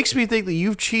makes me think that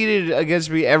you've cheated against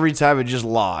me every time and just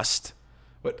lost.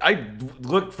 But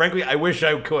frankly, I wish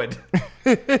I could.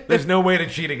 There's no way to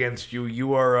cheat against you.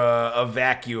 You are a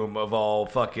vacuum of all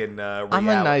fucking reality. I'm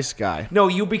a nice guy. No,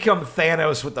 you become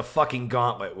Thanos with the fucking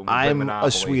gauntlet when we play I'm Monopoly.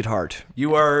 a sweetheart.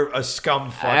 You are a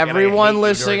scum fuck. and I hate Everyone you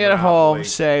listening during at home Monopoly.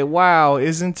 say, "Wow,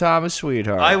 isn't Tom a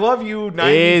sweetheart?" I love you 95%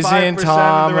 Isn't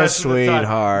Tom of the rest a of the time.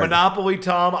 sweetheart? Monopoly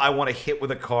Tom, I want to hit with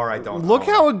a car I don't Look own.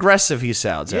 how aggressive he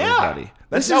sounds, Yeah. everybody.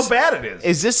 That's This how bad it is.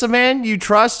 Is this a man you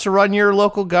trust to run your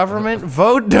local government?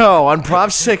 Vote no on Prop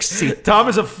 60. Tom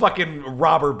is a fucking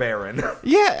robber baron.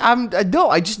 Yeah, no,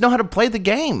 I just know how to play the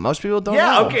game. Most people don't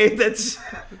Yeah, know. okay, that's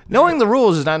Knowing the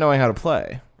rules is not knowing how to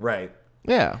play. right.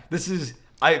 Yeah. This is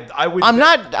I would I'm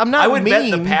not I would bet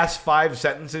mean. the past 5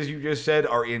 sentences you just said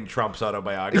are in Trump's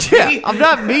autobiography. Yeah, I'm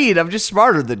not mean. I'm just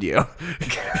smarter than you.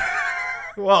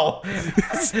 Well,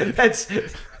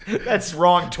 that's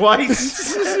wrong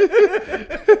twice.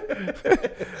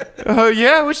 Oh,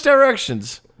 yeah? Which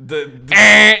directions?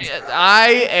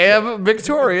 I am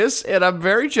victorious, and I'm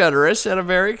very generous, and I'm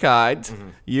very kind. Mm-hmm.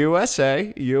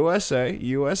 USA, USA,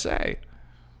 USA.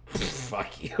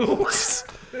 Fuck you.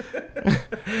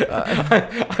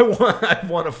 I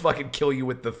want to fucking kill you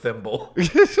with the thimble.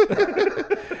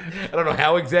 I don't know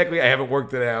how exactly. I haven't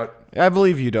worked it out. I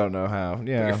believe you don't know how.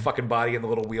 Yeah. Your fucking body in the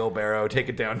little wheelbarrow. Take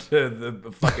it down to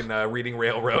the fucking Reading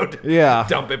Railroad. Yeah.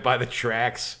 Dump it by the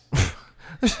tracks.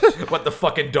 Let the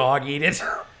fucking dog eat it.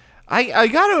 I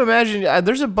got to imagine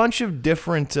there's a bunch of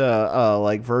different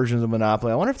like versions of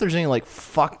Monopoly. I wonder if there's any like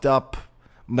fucked up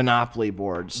Monopoly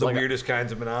boards. The Like, weirdest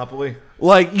kinds of Monopoly.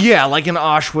 like an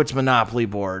Auschwitz Monopoly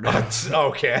board.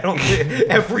 Okay, I don't think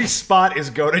every spot is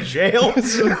go to jail.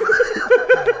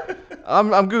 I'm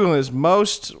googling this.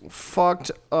 Most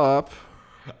fucked up.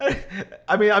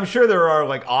 I mean, I'm sure there are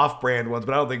like off-brand ones,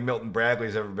 but I don't think Milton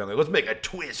Bradley's ever been like, let's make a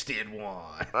twisted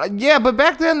one. Yeah, but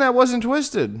back then that wasn't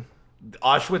twisted.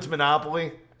 Auschwitz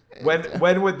Monopoly.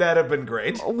 When would that have been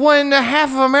great? When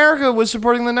half of America was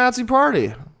supporting the Nazi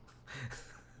Party.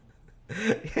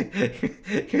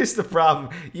 Here's the problem.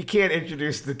 You can't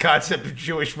introduce the concept of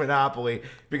Jewish monopoly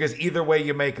because either way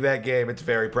you make that game, it's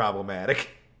very problematic.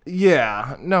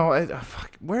 Yeah. No,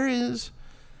 fuck. Where is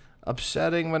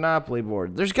upsetting Monopoly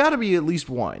board? There's got to be at least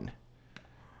one.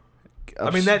 I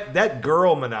mean, that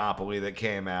girl Monopoly that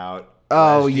came out.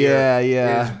 Oh, last year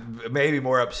yeah. is maybe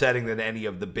more upsetting than any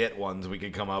of the bit ones we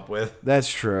could come up with. That's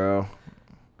true.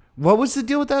 What was the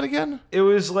deal with that again? It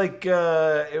was like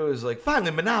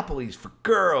finally Monopoly's for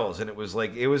girls, and it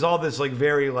was all this like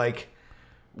very like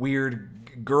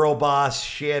weird girl boss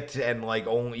shit, and like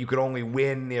only you could only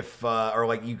win if or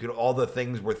like you could all the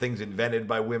things were things invented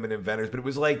by women inventors, but it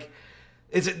was like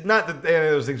it's not that any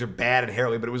of those things are bad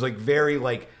inherently, but it was like very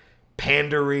like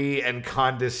pandery and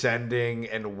condescending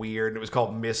and weird. It was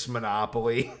called Miss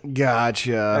Monopoly.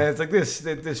 Gotcha. And it's like,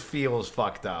 this feels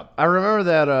fucked up. I remember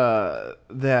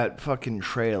that fucking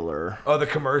trailer. Oh, the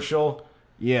commercial?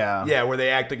 Yeah. Yeah, where they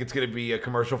act like it's going to be a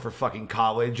commercial for fucking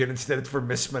college, and instead it's for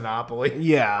Miss Monopoly.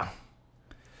 Yeah.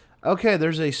 Okay,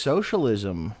 there's a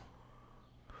socialism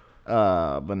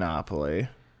monopoly.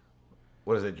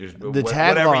 What is it? Just The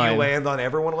whatever tagline- you land on,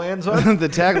 everyone lands on? The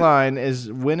tagline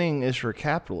is "Winning is for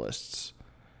capitalists."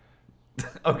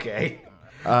 Okay.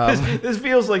 This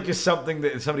feels like just something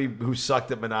that somebody who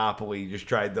sucked at Monopoly just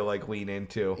tried to like lean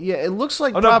into. Yeah, it looks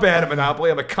like I'm not bad at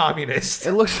Monopoly. I'm a communist.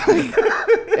 It looks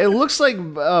like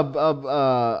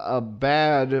a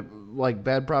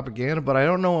bad propaganda, but I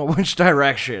don't know which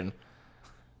direction.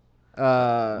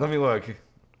 Let me look.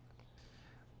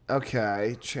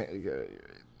 Okay,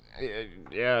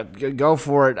 yeah, go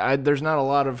for it. There's not a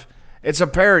lot of. It's a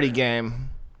parody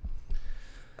game.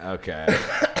 Okay.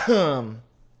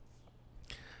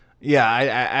 Yeah,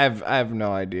 I have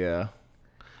no idea.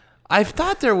 I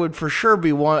thought there would for sure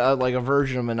be one like a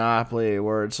version of Monopoly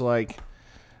where it's like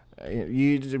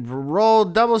you roll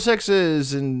double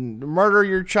sixes and murder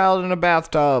your child in a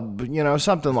bathtub, you know,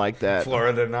 something like that.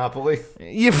 Florida Monopoly.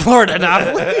 You Florida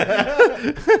Monopoly.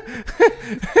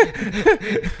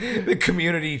 The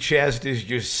community chest is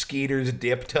just Skeeter's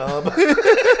dip tub.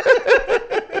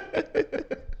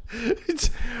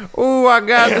 Oh,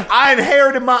 I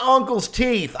inherited my uncle's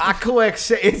teeth. I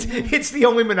collect. It's the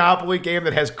only Monopoly game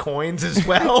that has coins as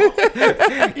well.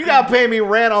 You gotta pay me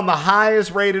rent on the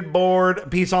highest rated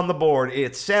piece on the board.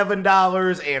 It's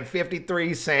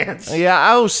 $7.53. Yeah,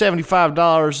 I owe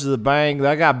 $75 to the bank.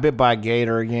 I got bit by a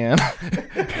gator again.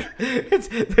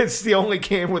 It's the only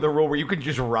game with a rule where you can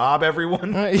just rob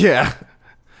everyone. Yeah.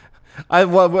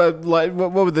 What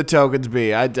would the tokens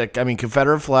be? I mean,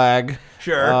 Confederate flag.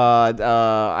 Sure.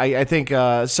 I think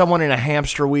someone in a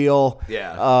hamster wheel.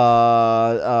 Yeah.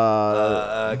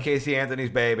 Casey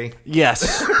Anthony's baby.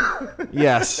 Yes.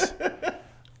 Yes.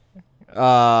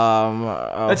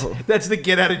 That's the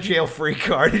get out of jail free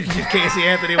card. It's just Casey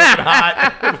Anthony looking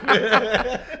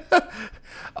hot.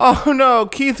 Oh no,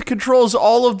 Keith controls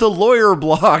all of the lawyer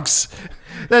blocks.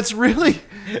 That's really.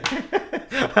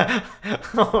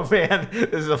 Oh man,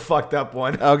 this is a fucked up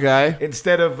one. Okay.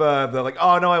 Instead of the like,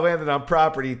 oh no, I landed on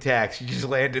property tax. You just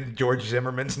landed in George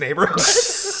Zimmerman's neighborhood.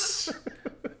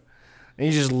 And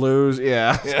you just lose.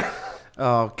 Yeah. Yeah.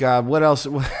 Oh god, what else?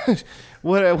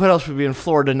 What else would be in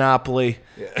Florida-nopoly?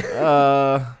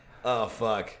 Oh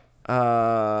fuck.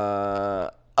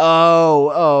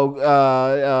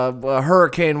 A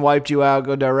hurricane wiped you out.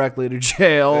 Go directly to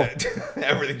jail.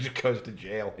 Everything just goes to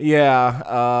jail. Yeah.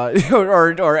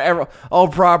 Or all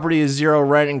property is zero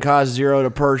rent and costs zero to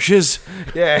purchase.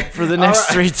 Yeah. For the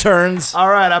next 3 turns. All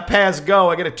right, I pass go.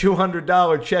 I get a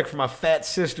 $200 check for my fat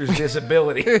sister's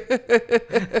disability.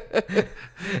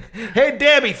 Hey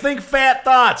Debbie, think fat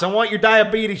thoughts. I want your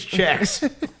diabetes checks.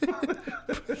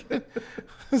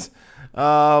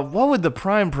 What would the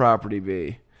prime property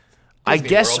be? I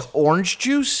guess World. orange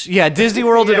juice? Yeah, Disney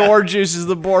World and Yeah. orange juice is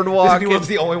the boardwalk. Disney World's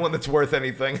the only one that's worth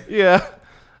anything. Yeah.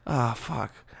 Ah,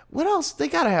 fuck. What else? They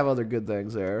gotta have other good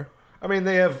things there. I mean,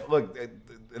 they have, look,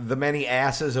 the many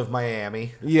asses of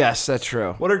Miami. Yes, that's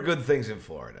true. What are good things in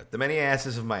Florida? The many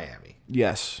asses of Miami.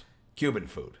 Yes. Cuban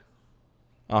food.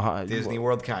 Uh-huh. Disney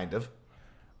World, kind of.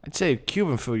 I'd say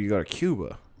Cuban food, you go to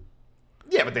Cuba.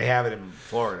 Yeah, but they have it in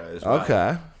Florida as well.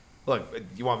 Okay. Look,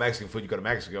 you want Mexican food, you go to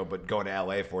Mexico, but going to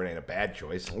L.A. for it ain't a bad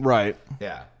choice. Right.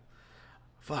 Yeah.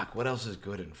 Fuck, what else is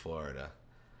good in Florida?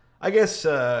 I guess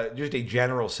just a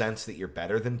general sense that you're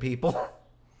better than people.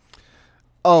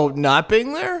 Oh, not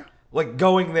being there? Like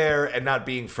going there and not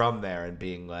being from there and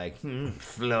being like,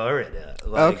 Florida.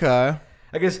 Like, Okay.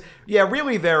 I guess, yeah,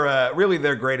 really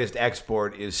their greatest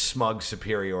export is smug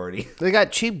superiority. They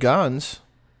got cheap guns.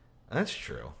 That's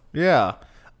true. Yeah.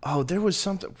 Oh, there was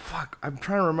something. Fuck. I'm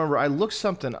trying to remember. I looked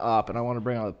something up, and I want to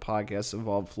bring on the podcast that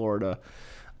involved Florida.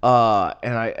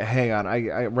 And hang on.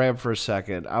 I ran for a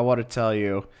second. I want to tell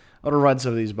you. I want to run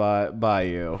some of these by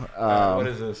you. What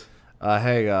is this?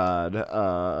 Hang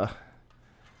on.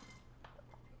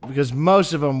 Because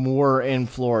most of them were in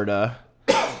Florida,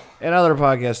 and other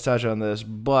podcasts touch on this,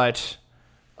 but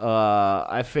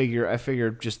I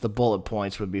figure just the bullet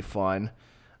points would be fun.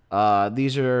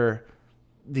 These are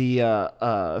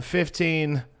the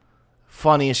 15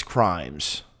 funniest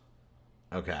crimes.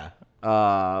 Okay.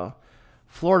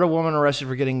 Florida woman arrested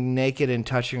for getting naked and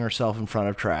touching herself in front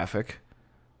of traffic.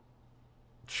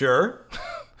 Sure.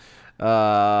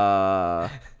 Uh, I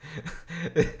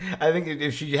think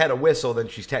if she had a whistle, then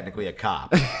she's technically a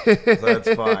cop. So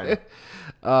that's fine.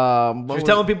 She's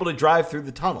telling people to drive through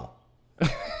the tunnel.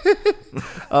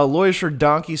 Lawyers for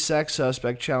donkey sex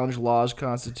suspect challenge law's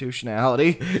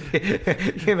constitutionality.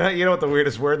 You know what the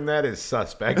weirdest word in that is?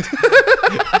 Suspect.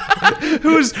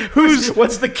 Who's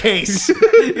What's the case?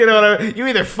 You know what I mean? You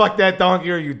either fucked that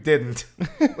donkey or you didn't.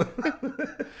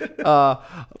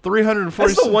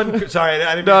 340. That's the one. Sorry,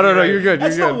 I didn't. No, you're good.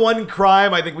 That's the one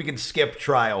crime I think we can skip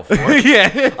trial for.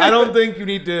 Yeah. I don't think you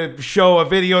need to show a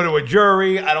video to a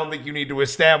jury. I don't think you need to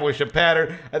establish a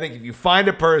pattern. I think if you find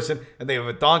a person and they have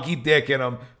a donkey dick in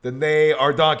them, then they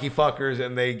are donkey fuckers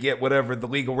and they get whatever the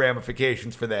legal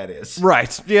ramifications for that is.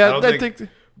 Right. Yeah. I think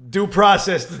due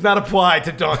process does not apply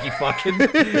to donkey fucking.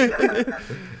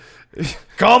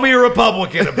 Call me a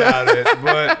Republican about it,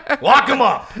 but lock him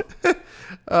up.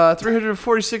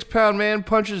 346-pound man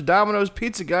punches Domino's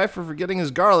pizza guy for forgetting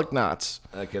his garlic knots.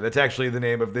 Okay, that's actually the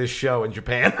name of this show in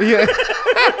Japan. Yeah.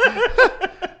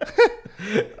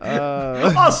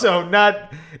 Also,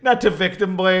 not to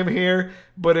victim blame here,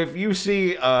 but if you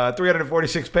see a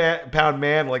 346-pound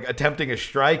man like attempting a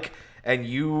strike and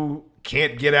you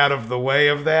can't get out of the way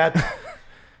of that,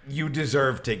 you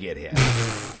deserve to get hit.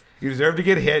 You deserve to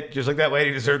get hit, just like that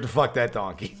lady deserved to fuck that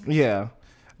donkey. Yeah.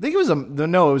 I think it was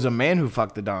a man who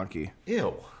fucked the donkey.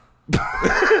 Ew.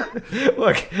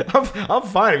 Look, I'm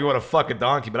fine if you want to fuck a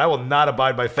donkey, but I will not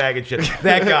abide by faggot shit.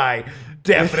 That guy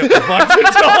definitely fucked a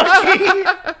donkey.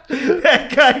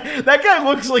 That guy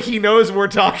looks like he knows we're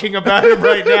talking about him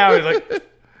right now. He's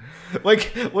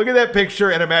like, look at that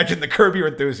picture and imagine the Curb Your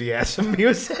Enthusiasm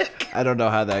music. I don't know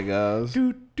how that goes.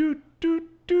 Do, do, do,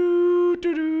 do,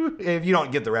 do, do. If you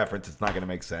don't get the reference, it's not going to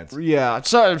make sense. Yeah,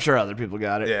 so I'm sure other people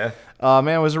got it. Yeah.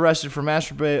 Man was arrested for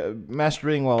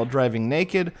masturbating while driving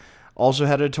naked. Also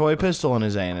had a toy pistol in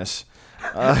his anus.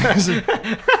 Okay.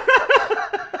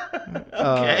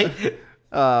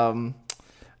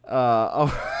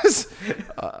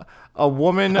 A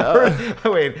woman.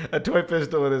 Wait, a toy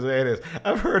pistol in his anus.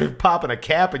 I've heard of popping a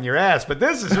cap in your ass, but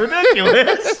this is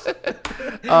ridiculous.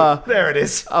 There it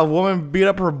is. A woman beat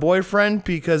up her boyfriend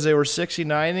because they were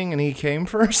 69ing and he came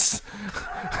first.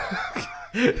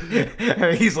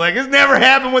 And he's like, it's never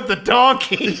happened with the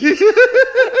donkey.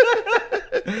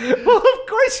 Well, of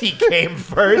course he came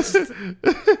first. It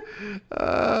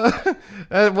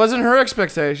wasn't her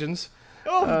expectations.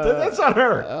 Oh, that's on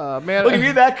her. Man, Look, if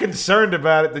you're that concerned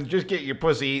about it, then just get your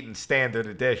pussy eaten standard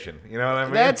edition. You know what I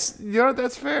mean?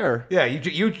 That's fair. Yeah,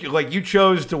 you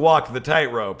chose to walk the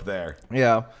tightrope there.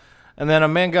 Yeah. And then a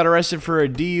man got arrested for a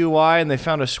DUI and they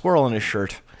found a squirrel in his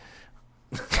shirt.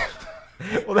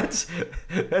 Well, that's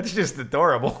just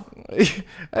adorable. If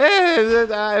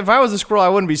I was a squirrel, I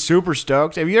wouldn't be super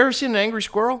stoked. Have you ever seen an angry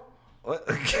squirrel? You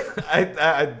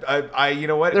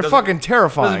know what? They're fucking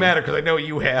terrifying. Doesn't matter because I know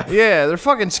you have. Yeah, they're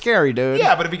fucking scary, dude.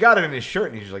 Yeah, but if he got it in his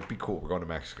shirt and he's like, "Be cool, we're going to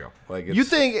Mexico." Like, You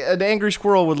think an angry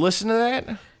squirrel would listen to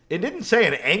that? It didn't say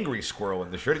an angry squirrel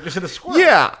in the shirt. It just said a squirrel.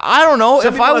 Yeah, I don't know.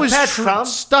 Some If I people was attach them.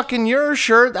 stuck in your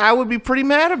shirt, I would be pretty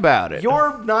mad about it.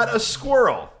 You're not a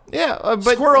squirrel. Yeah,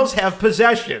 but Squirrels have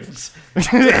possessions.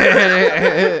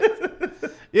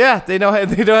 yeah, they know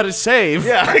how to save.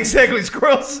 Yeah, exactly.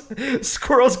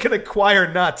 Squirrels can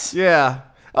acquire nuts. Yeah.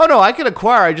 Oh no, I can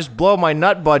acquire. I just blow my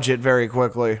nut budget very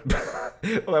quickly.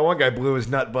 Well, that one guy blew his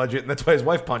nut budget, and that's why his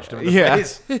wife punched him in the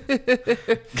face.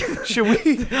 Should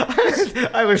we?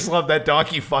 I just love that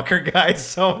donkey fucker guy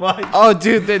so much. Oh,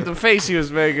 dude, the face he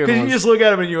was making. Because you just look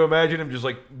at him and you imagine him just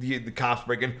like the cops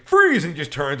breaking, freeze, and he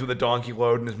just turns with a donkey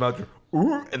load in his mouth,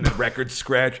 and the record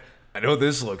scratch. I know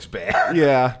this looks bad.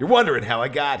 Yeah. You're wondering how I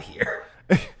got here.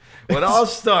 Well, it all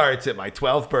starts at my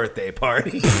 12th birthday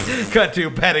party. Cut to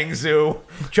petting zoo.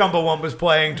 Chumbawamba's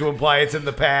playing to imply it's in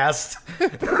the past. He's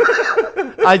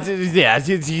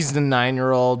the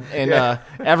 9-year-old, and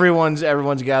everyone's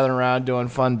gathering around doing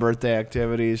fun birthday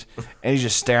activities, and he's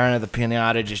just staring at the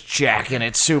pinata, just jacking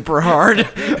it super hard.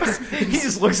 He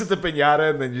just looks at the pinata,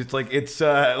 and then just like it's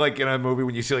like in a movie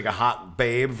when you see like a hot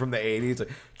babe from the 80s, like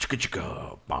chicka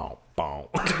chicka, bow bow.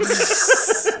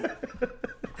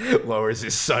 Lowers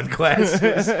his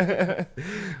sunglasses.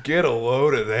 Get a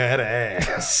load of that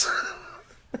ass.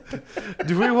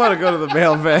 Do we want to go to the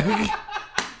mailbag?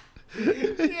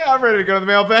 Yeah, I'm ready to go to the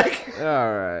mailbag.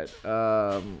 All right.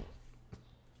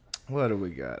 What do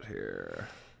we got here?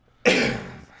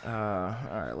 All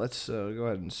right, let's go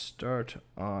ahead and start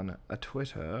on a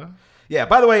Twitter. Yeah,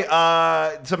 by the way,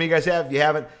 some of you guys have, if you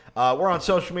haven't, we're on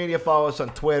social media. Follow us on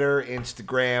Twitter,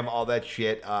 Instagram, all that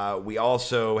shit. We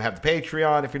also have the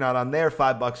Patreon. If you're not on there,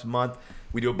 $5 a month.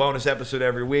 We do a bonus episode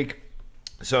every week.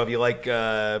 So if you like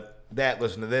that,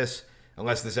 listen to this.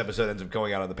 Unless this episode ends up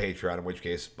going out on the Patreon, in which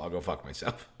case I'll go fuck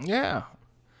myself. Yeah.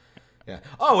 Yeah.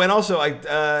 Oh, and also,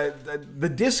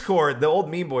 the Discord, the old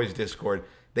Meme Boys Discord,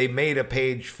 they made a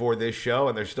page for this show,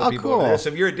 and there's still people over there. So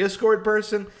if you're a Discord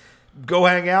person, go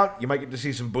hang out. You might get to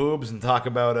see some boobs and talk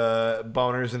about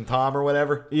boners and Tom or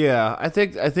whatever. Yeah, I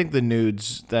think the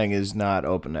nudes thing is not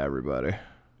open to everybody.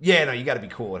 Yeah, no, you got to be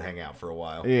cool and hang out for a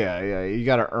while. Yeah, you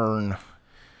got to earn.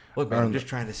 Look, man, I'm just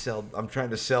trying to sell. I'm trying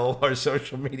to sell our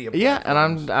social media. Yeah,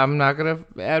 platforms. and I'm not gonna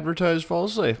advertise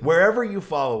falsely. Wherever you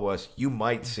follow us, you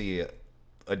might see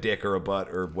a dick or a butt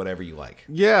or whatever you like.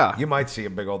 Yeah, You might see a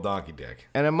big old donkey dick.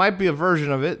 and it might be a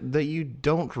version of it that you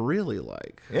don't really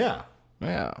like. Yeah.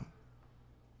 Yeah,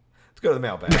 Let's go to the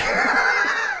mailbag.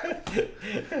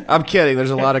 I'm kidding.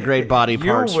 There's a lot of great body You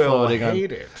parts will floating on.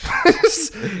 hate it.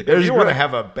 If you want to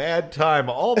have a bad time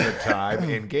all the time,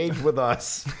 engage with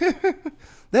us.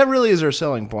 That really is our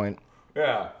selling point.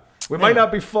 Yeah. We might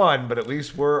not be fun, but at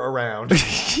least we're around.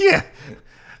 Yeah.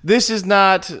 This is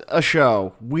not a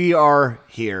show. We are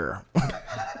here.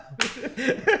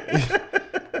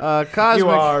 Cosmic. You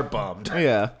are bummed.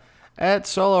 Yeah. At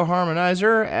Solo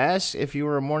Harmonizer asks if you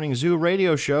were a morning zoo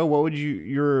radio show, what would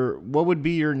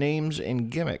be your names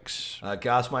and gimmicks?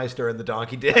 Gossmeister and the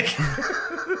donkey dick.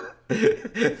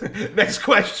 Next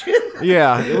question.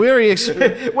 Yeah, we already.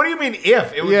 What do you mean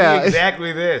if? It would be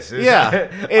exactly this.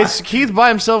 It's Keith by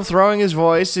himself throwing his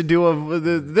voice to do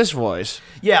this voice.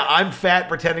 Yeah, I'm fat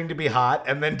pretending to be hot,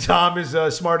 and then Tom is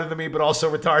smarter than me but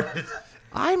also retarded.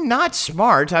 I'm not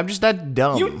smart. I'm just not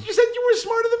dumb. You said you were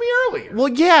smarter than me earlier. Well,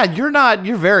 yeah, you're not.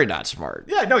 You're very not smart.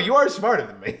 Yeah, no, you are smarter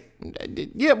than me.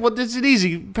 Yeah, well, it's an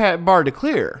easy bar to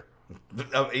clear.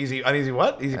 Uneasy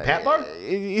what? Easy pat bar?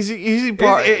 Easy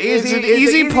bar. It's an an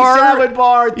easy easy par. salad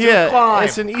bar to climb.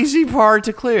 It's an easy par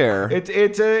to clear.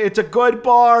 It's a good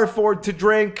bar to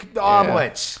drink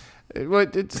omelets.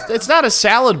 It's not a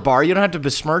salad bar. You don't have to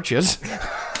besmirch it.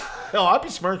 No, I'll be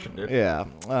smirching, dude. Yeah.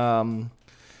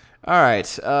 All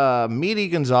right. Meaty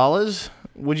Gonzalez.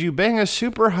 Would you bang a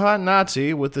super hot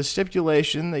Nazi with the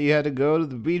stipulation that you had to go to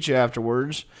the beach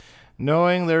afterwards,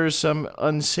 knowing there's some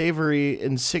unsavory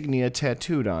insignia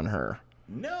tattooed on her?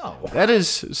 No. That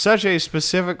is such a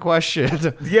specific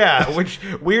question. Yeah, which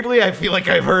weirdly I feel like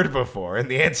I've heard before, and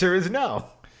the answer is no.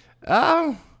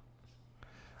 I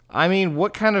mean,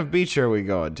 what kind of beach are we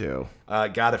going to?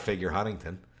 Gotta figure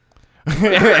Huntington.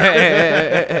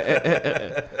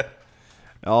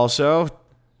 Also,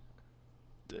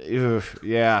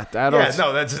 yeah, I don't. Yeah,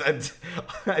 no, that's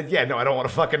yeah, no, I don't want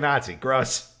to fuck a Nazi.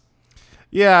 Gross.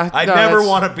 Yeah, I never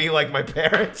want to be like my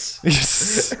parents.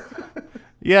 Yes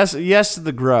to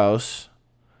the gross.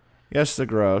 Yes to the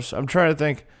gross. I'm trying to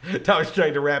think. Tom's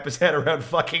trying to wrap his head around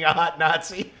fucking a hot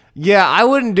Nazi. Yeah, I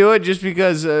wouldn't do it just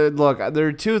because. Look, there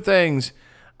are two things.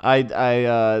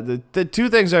 The two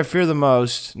things I fear the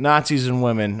most: Nazis and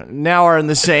women. Now are in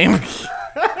the same.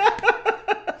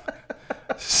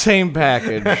 Same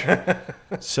package.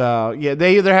 So, yeah,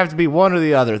 they either have to be one or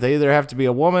the other. They either have to be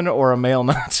a woman or a male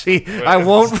Nazi. I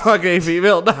won't fuck a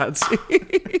female Nazi.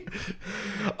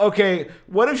 Okay,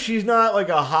 what if she's not like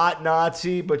a hot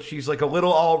Nazi, but she's like a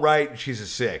little all right and she's a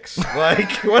 6?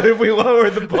 Like, what if we lower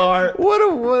the bar? What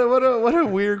a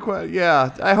weird question.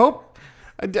 Yeah, I hope.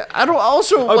 I don't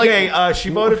also Okay, like. She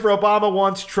voted for Obama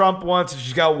once, Trump once, and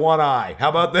she's got one eye. How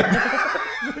about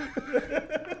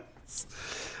that?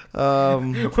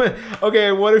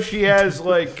 Okay, what if she has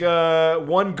like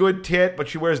one good tit, but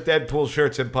she wears Deadpool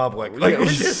shirts in public? Like,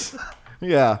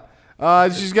 Yeah.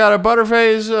 She's got a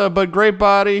butterface, but great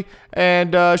body,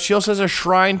 and she also has a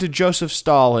shrine to Joseph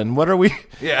Stalin. What are we?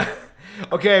 Yeah.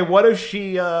 Okay, what if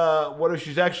she's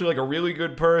actually like a really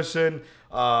good person?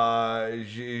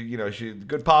 She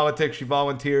good politics. She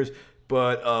volunteers,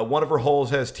 but one of her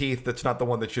holes has teeth. That's not the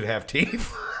one that should have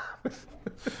teeth.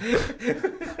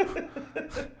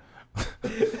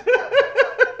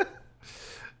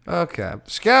 Okay.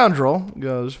 Scoundrel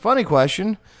goes, funny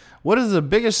question. What is the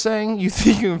biggest thing you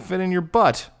think you can fit in your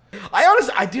butt?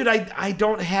 I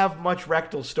don't have much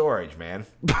rectal storage, man.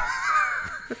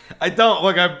 I don't.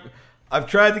 Look, I've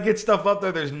tried to get stuff up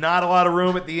there. There's not a lot of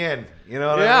room at the end. You know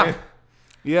what I mean?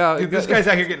 Yeah. Dude, this guy's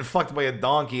out here getting fucked by a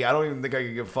donkey. I don't even think I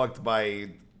could get fucked by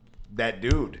that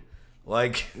dude.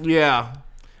 Like, yeah.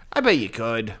 I bet you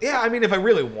could. Yeah, I mean, if I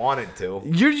really wanted to.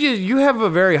 You have a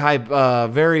very high,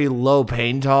 very low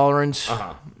pain tolerance.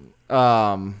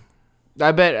 I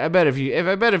bet if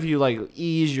you like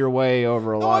ease your way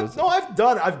over a lot of. No,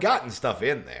 I've gotten stuff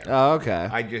in there. Oh, okay.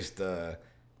 I just,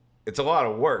 it's a lot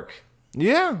of work.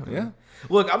 Yeah.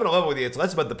 Look, I'm gonna level with you. It's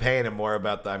less about the pain and more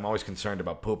about I'm always concerned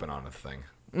about pooping on the thing.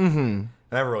 Mm-hmm.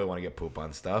 I never really want to get poop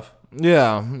on stuff.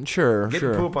 Yeah, sure,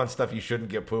 Getting poop on stuff you shouldn't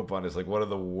get poop on is like one of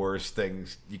the worst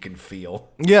things you can feel.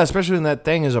 Yeah, especially when that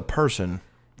thing is a person.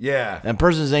 Yeah. And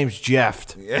person's name's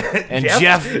Jeff. Yeah. And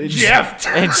Jeff. And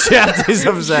Jeff is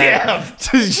upset.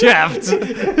 Jeff.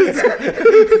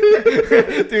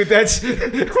 Dude, that's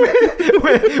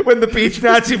when the beach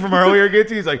Nazi from earlier gets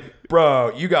to you, he's like,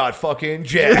 bro, you got fucking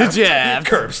Jeff.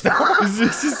 Curb stop.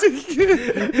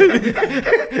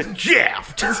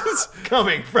 Jeff.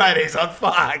 Coming Fridays on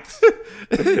Fox.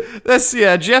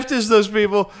 Jeff is those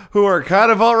people who are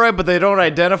kind of alt-right, but they don't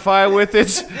identify with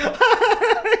it.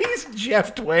 He's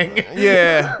Jeff Twing.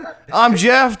 Yeah. I'm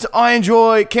Jeff. I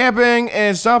enjoy camping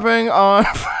and stomping on...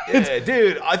 Yeah,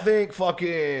 dude, I think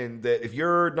fucking that if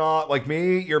you're not like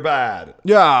me, you're bad.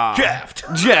 Yeah. Jeff.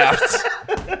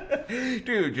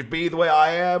 Dude, just be the way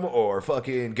I am or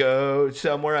fucking go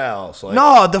somewhere else. Like,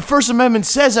 no, the First Amendment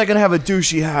says I can have a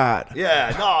douchey hat.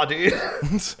 Yeah, nah, dude.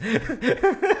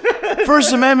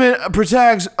 First Amendment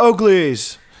protects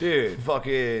Oakleys. Dude,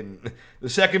 fucking... The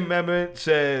Second Amendment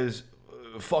says...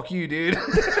 Fuck you, dude.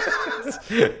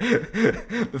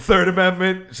 The Third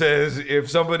Amendment says if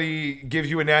somebody gives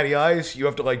you a natty ice, you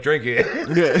have to like drink it.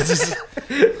 Yeah,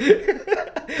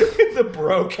 The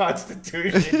bro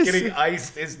constitution, getting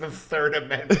iced is the Third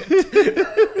Amendment.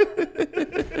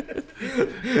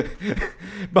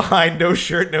 Behind no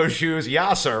shirt, no shoes,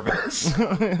 yeah service.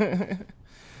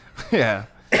 Yeah.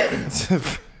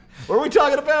 What are we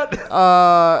talking about?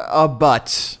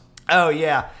 Butts. Oh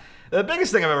yeah. The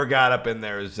biggest thing I've ever got up in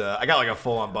there is I got like a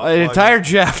full-on butt plug. An entire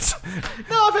Jeff.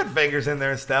 No, I've had fingers in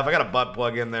there and stuff. I got a butt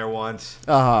plug in there once.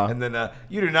 Uh-huh. And then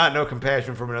you do not know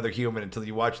compassion from another human until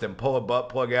you watch them pull a butt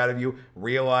plug out of you,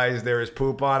 realize there is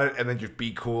poop on it, and then just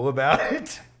be cool about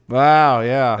it. Wow,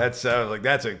 yeah. That's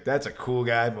a cool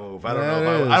guy move. I don't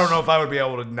know if I would be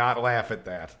able to not laugh at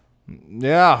that.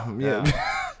 Yeah.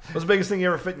 What's the biggest thing you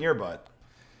ever fit in your butt?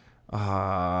 You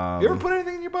ever put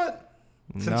anything in your butt?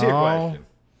 Sincere question.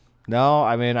 No,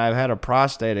 I mean, I've had a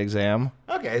prostate exam.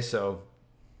 Okay, so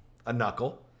a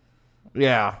knuckle.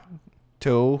 Yeah.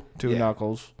 Two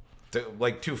knuckles.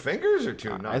 Like 2 fingers or 2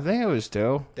 knuckles? I think it was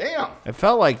 2. Damn. It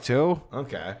felt like 2.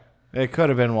 Okay. It could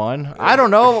have been 1. I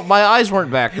don't know. My eyes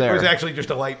weren't back there. It was actually just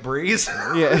a light breeze.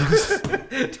 Yeah.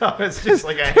 Tom's just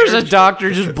like There's a doctor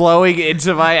just blowing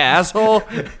into my asshole.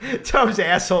 Tom's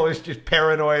asshole is just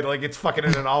paranoid like it's fucking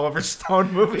in an Oliver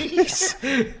Stone movie.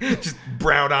 Just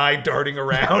brown eye darting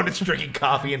around. It's drinking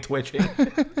coffee and twitching.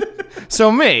 So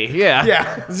me, yeah.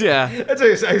 Yeah.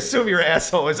 I assume your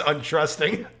asshole is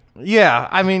untrusting. Yeah,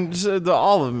 I mean,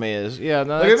 all of me is. Yeah,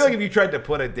 no, I feel like if you tried to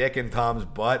put a dick in Tom's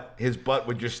butt, his butt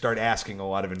would just start asking a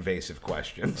lot of invasive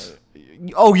questions.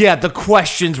 Oh yeah, the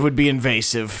questions would be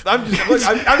invasive. I'm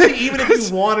thinking even if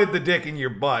you wanted the dick in your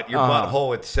butt, your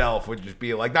butthole itself would just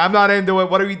be like, "I'm not into it.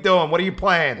 What are we doing? What are your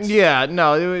plans?" Yeah,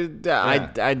 no,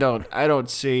 I don't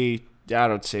see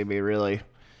me really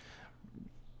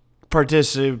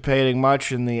participating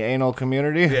much in the anal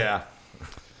community. Yeah.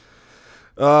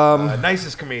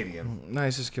 Nicest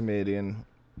comedian.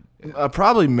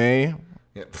 Probably me.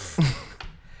 Yeah.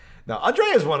 No,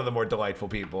 Andrea is one of the more delightful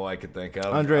people I could think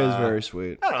of. Andrea is very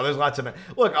sweet. I don't know. There's lots of...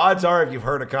 Look, odds are if you've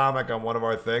heard a comic on one of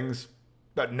our things,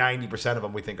 about 90% of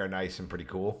them we think are nice and pretty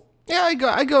cool. Yeah, I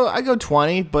go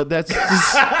 20, but that's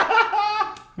just,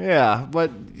 yeah, but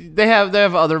they have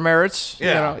other merits.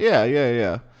 Yeah. You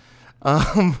know?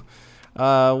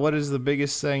 Yeah. What is the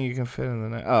biggest thing you can fit in the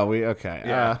night? Oh, okay.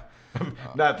 Yeah. I'm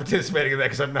not participating in that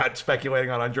because I'm not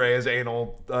speculating on Andrea's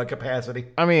anal capacity.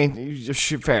 I mean,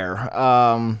 fair.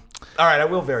 All right, I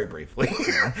will very briefly.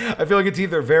 I feel like it's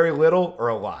either very little or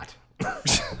a lot.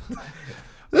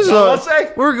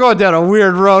 We're going down a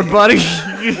weird road, buddy.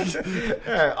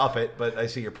 Up it, but I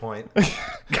see your point.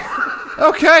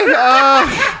 Okay.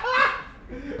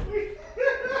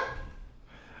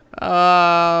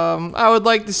 I would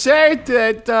like to say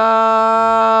that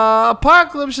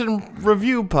Apocalypse and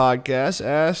Review Podcast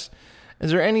asks,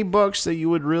 is there any books that you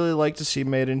would really like to see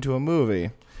made into a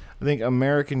movie? I think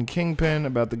American Kingpin,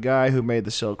 about the guy who made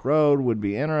the Silk Road, would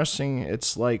be interesting.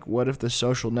 It's like, what if The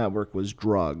Social Network was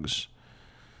drugs?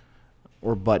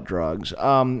 Or butt drugs.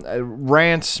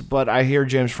 Rants, but I hear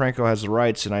James Franco has the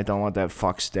rights, and I don't want that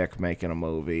fuckstick making a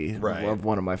movie of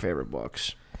one of my favorite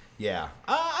books. Yeah.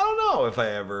 I don't know if I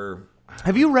ever...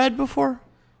 Have you read before?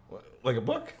 Like a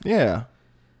book? Yeah.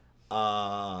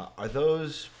 Are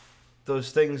those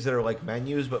things that are like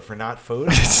menus but for not food?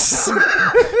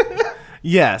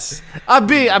 Yes, I'm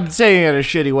saying it in a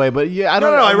shitty way, but yeah, I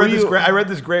don't know. No, I read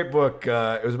this great book.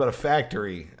 It was about a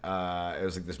factory. It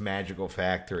was like this magical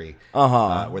factory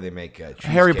where they make Harry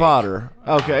cheesecake. Potter.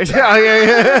 Okay,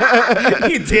 yeah.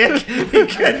 You dick! You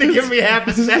couldn't give me half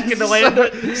a second to land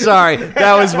it. Sorry,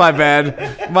 that was my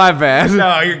bad. My bad.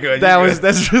 No, you're good. That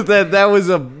was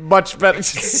a much better.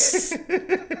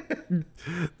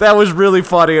 That was really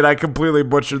funny, and I completely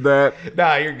butchered that.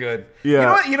 Nah, you're good.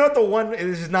 Yeah. You know what? The one.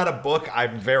 This is not a book.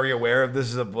 I'm very aware of this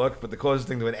is a book, but the closest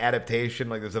thing to an adaptation,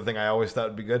 like there's something I always thought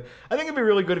would be good. I think it'd be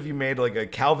really good if you made like a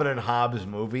Calvin and Hobbes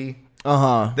movie.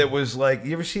 That was like,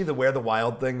 you ever see the Where the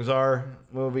Wild Things Are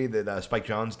movie that Spike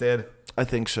Jonze did? I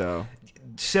think so.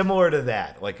 Similar to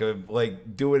that, like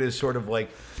do it as sort of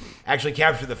like actually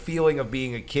capture the feeling of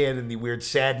being a kid and the weird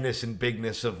sadness and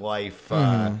bigness of life,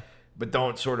 but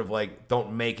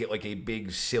don't make it like a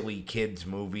big silly kids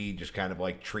movie. Just kind of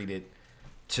like treat it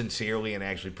sincerely and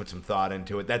actually put some thought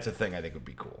into it. That's a thing I think would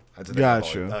be cool. That's a thing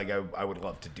Gotcha. I would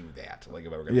love to do that. Like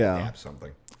if I were going to adapt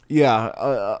something.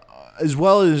 Yeah, as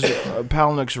well as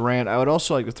Palahniuk's rant, I would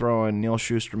also like to throw in Neil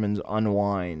Shusterman's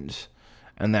Unwind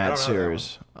and that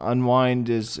series. Unwind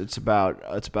it's about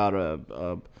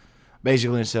a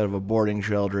basically instead of aborting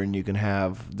children, you can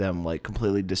have them like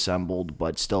completely dissembled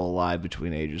but still alive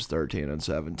between ages 13 and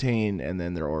 17, and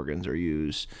then their organs are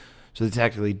used. So they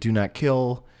technically do not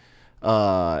kill.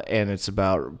 And it's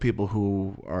about people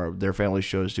who are their family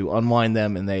chose to unwind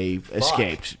them, and they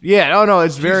escaped. Yeah,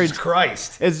 it's very. Jesus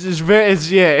Christ! It's just very. It's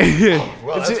yeah.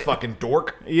 Well, that's fucking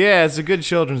dork. Yeah, it's a good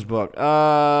children's book.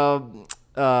 Okay.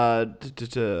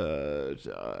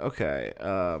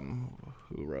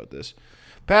 Who wrote this?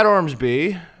 Pat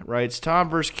Ormsby writes Tom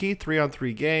versus Keith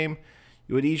 3-on-3 game.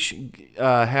 You would each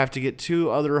have to get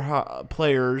two other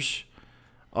players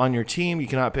on your team. You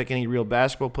cannot pick any real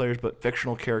basketball players, but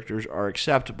fictional characters are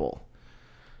acceptable.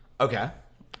 Okay.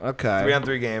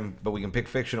 3-on-3 game, but we can pick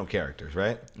fictional characters,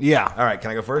 right? Yeah. All right,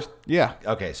 can I go first? Yeah.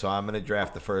 Okay, so I'm going to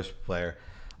draft the first player.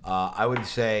 I would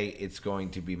say it's going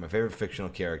to be my favorite fictional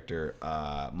character,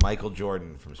 Michael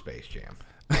Jordan from Space Jam.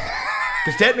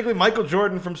 Because technically Michael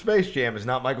Jordan from Space Jam is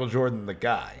not Michael Jordan the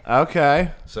guy.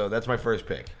 Okay. So that's my first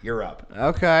pick. You're up.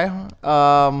 Okay.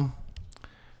 All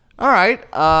right.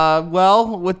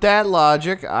 Well, with that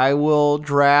logic, I will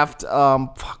draft.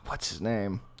 What's his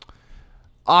name?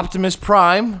 Optimus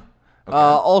Prime. Okay.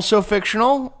 Also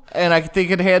fictional, and I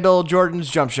think it can handle Jordan's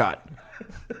jump shot.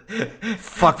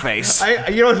 Fuckface.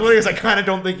 You know what's funny is I kind of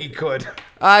don't think he could.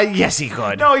 Yes, he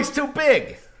could. No, he's too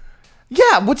big.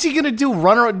 Yeah, what's he gonna do?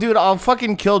 Run around, dude? I'll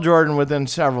fucking kill Jordan within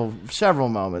several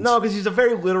moments. No, because he's a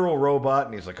very literal robot,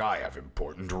 and he's like, I have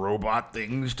important robot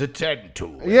things to tend to.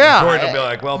 And yeah, Jordan will be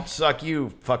like, well, suck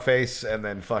you, fuckface, and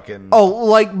then fucking. Oh,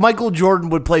 like Michael Jordan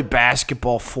would play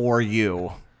basketball for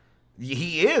you.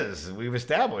 He is. We've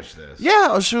established this.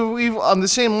 Yeah, so we've on the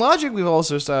same logic. We've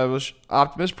also established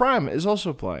Optimus Prime is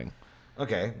also playing.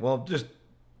 Okay, well, just.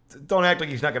 Don't act like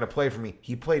he's not going to play for me.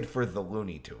 He played for the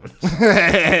Looney Tunes.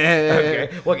 Okay.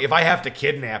 Look, if I have to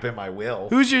kidnap him, I will.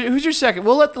 Who's your second?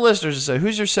 We'll let the listeners decide.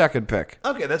 Who's your second pick?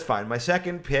 Okay, that's fine. My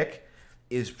second pick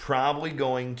is probably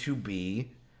going to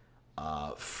be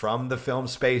from the film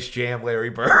Space Jam,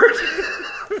 Larry Bird.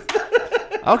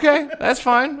 Okay, that's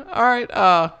fine. All right.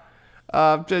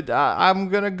 I'm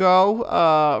going to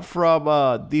go from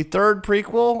the third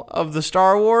prequel of the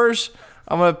Star Wars.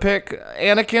 I'm going to pick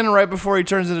Anakin right before he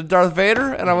turns into Darth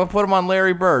Vader, and I'm going to put him on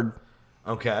Larry Bird.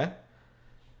 Okay. And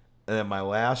then my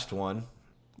last one.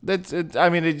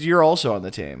 You're also on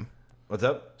the team. What's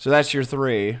up? So that's your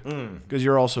three, because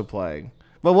you're also playing.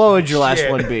 But what would your last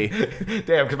one be?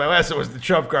 Damn, because my last one was the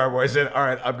trump card where I said, all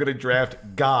right, I'm going to draft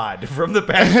God from the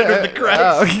Passion of the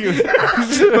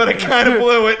Christ. But I kind of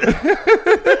blew it.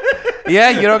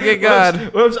 Yeah, you don't get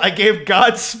God. Whoops, I gave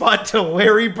God's spot to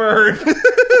Larry Bird.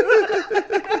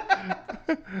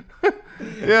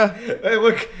 Yeah. Hey,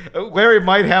 look, Larry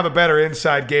might have a better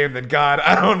inside game than God.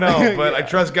 I don't know, but I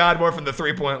trust God more from the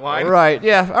 3-point line. Right,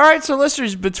 yeah. All right, so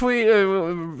listeners,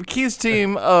 between Keith's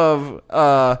team of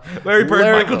Larry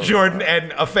Bird, Michael Jordan,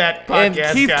 and a fat podcast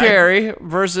and Keith guy. Carey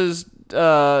versus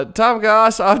Tom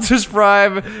Goss, Optimus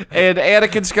Prime, and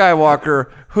Anakin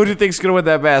Skywalker, who do you think's going to win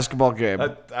that basketball game?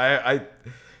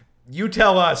 You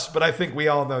tell us, but I think we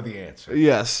all know the answer.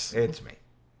 Yes. It's me.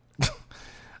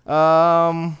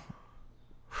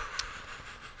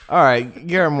 All right,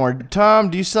 Garrett, Tom,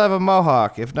 do you still have a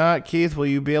mohawk? If not, Keith, will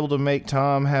you be able to make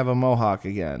Tom have a mohawk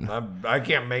again? I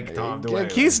can't make Tom do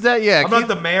it. Keith's not. Yeah, I'm not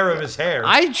the mayor of his hair.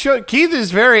 Keith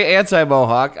is very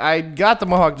anti-mohawk. I got the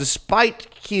mohawk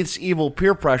despite Keith's evil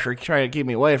peer pressure trying to keep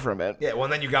me away from it. Yeah, well,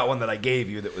 then you got one that I gave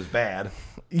you that was bad.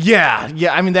 Yeah.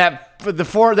 I mean that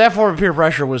form of peer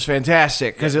pressure was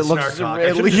fantastic because it looks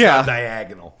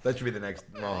diagonal. That should be the next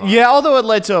mohawk. Yeah, although it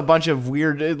led to a bunch of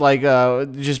weird, like,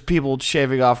 just people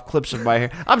shaving off clips of my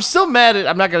hair. I'm still mad at,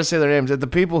 I'm not going to say their names, at the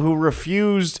people who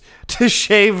refused to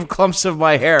shave clumps of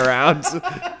my hair out.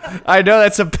 I know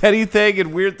that's a petty thing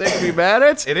and weird thing to be mad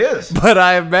at. It is. But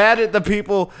I'm mad at the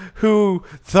people who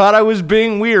thought I was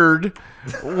being weird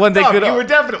when they could. You were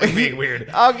definitely being weird.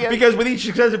 Okay. Because with each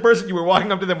successive person, you were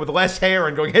walking up to them with less hair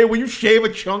and going, "Hey, will you shave a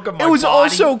chunk of my body?" It was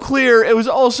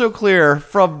also clear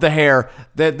from the hair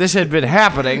that this had been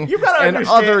happening. You gotta and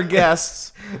understand. other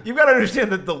guests. You've got to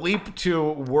understand that the leap to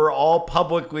 "we're all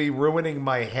publicly ruining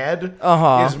my head"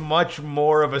 is much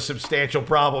more of a substantial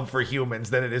problem for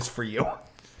humans than it is for you.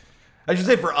 I should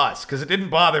say for us, because it didn't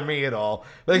bother me at all.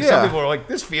 I think some people are like,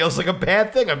 "This feels like a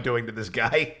bad thing I'm doing to this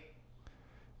guy."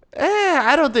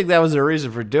 I don't think that was the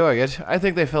reason for doing it. I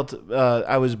think they felt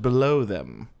I was below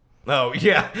them. Oh,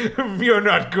 yeah. You're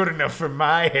not good enough for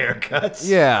my haircuts.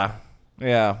 Yeah.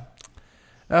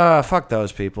 Fuck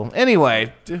those people.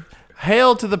 Anyway,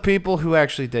 hail to the people who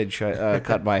actually did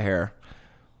cut my hair.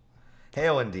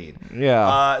 Hail indeed.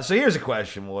 Yeah. So here's a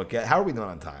question we'll look at. How are we doing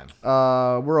on time?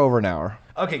 We're over an hour.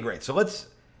 Okay, great. So let's...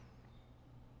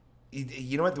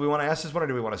 You know what? Do we want to ask this one, or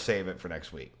do we want to save it for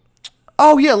next week?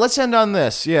 Oh, yeah, let's end on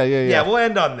this. Yeah. Yeah, we'll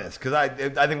end on this, because I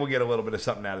think we'll get a little bit of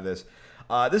something out of this.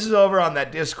 This is over on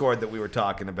that Discord that we were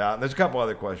talking about. And there's a couple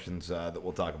other questions that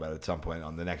we'll talk about at some point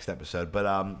on the next episode. But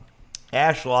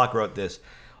Ash Locke wrote this.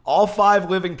 All 5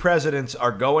 living presidents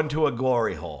are going to a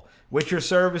glory hole. Which you're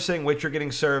servicing, which you're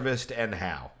getting serviced, and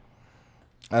how.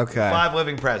 Okay. 5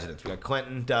 living presidents. We got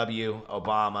Clinton, W.,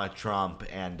 Obama, Trump,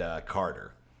 and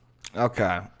Carter.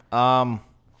 Okay.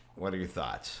 What are your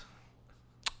thoughts?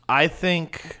 I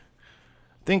think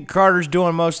Carter's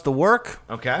doing most of the work.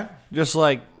 Okay. Just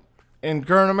like in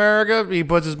current America, he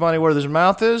puts his money where his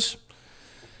mouth is.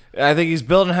 I think he's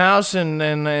building a house and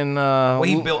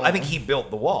Well, I think he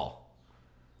built the wall.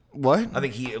 What? I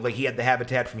think he had the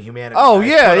Habitat from Humanity. Oh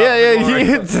yeah.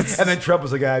 And then Trump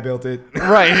was like, I built it.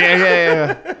 Right.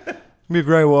 Yeah. Be a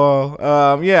great wall.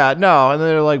 Yeah. No. And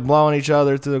they're like blowing each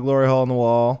other through the glory hole in the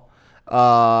wall.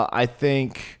 I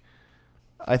think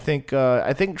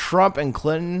Trump and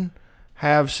Clinton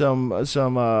have some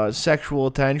sexual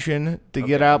tension to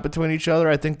get out between each other.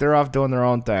 I think they're off doing their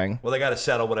own thing. Well, they got to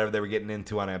settle whatever they were getting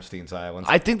into on Epstein's Island.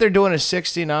 I think they're doing a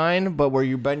 69, but where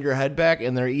you bend your head back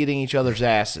and they're eating each other's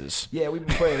asses. Yeah, we've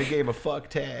been playing a game of fuck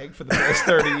tag for the past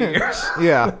 30 years.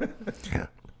 Yeah.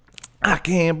 I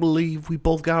can't believe we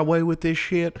both got away with this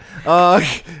shit.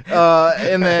 And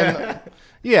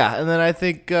then I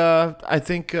think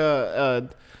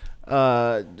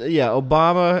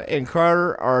Obama and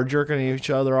Carter are jerking each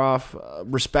other off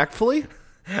respectfully.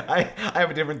 I have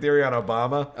a different theory on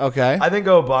Obama. Okay. I think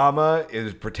Obama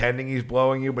is pretending he's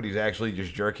blowing you, but he's actually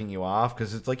just jerking you off,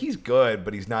 because it's like he's good,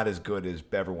 but he's not as good as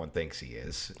everyone thinks he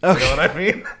is. You know what I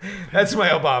mean? That's my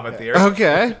Obama theory.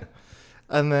 Okay.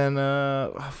 And then,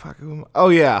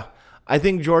 I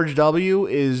think George W.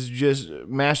 is just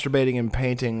masturbating and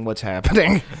painting what's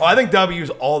happening. Well, I think W's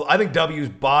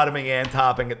bottoming and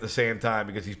topping at the same time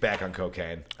because he's back on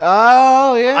cocaine.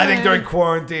 Oh, yeah. I think during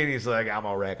quarantine, he's like, I'm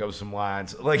gonna rack up some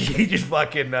lines. Like, he just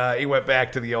fucking, he went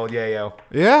back to the old yayo.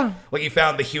 Yeah. Like, he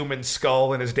found the human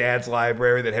skull in his dad's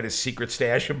library that had his secret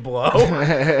stash of blow.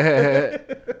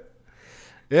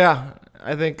 Yeah.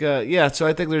 I think, so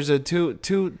I think there's a two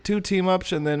team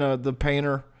ups and then the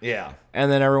painter. Yeah. And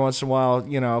then every once in a while,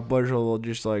 Bush will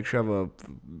just like shove a,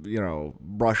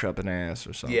 brush up an ass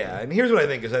or something. Yeah, and here's what I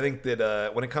think is I think that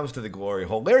when it comes to the glory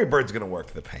hole, Larry Bird's going to work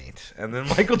the paint. And then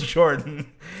Michael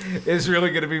Jordan is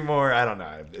really going to be more, I don't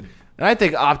know. And I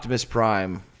think Optimus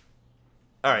Prime.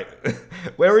 All right.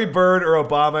 Larry Bird or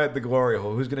Obama at the glory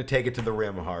hole? Who's going to take it to the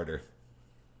rim harder?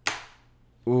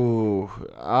 Ooh.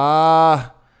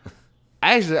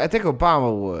 Actually, I think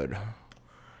Obama would.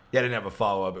 Yeah, I didn't have a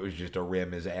follow-up. It was just a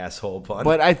rim his asshole pun.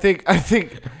 But I think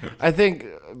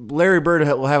Larry Bird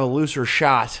will have a looser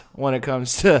shot when it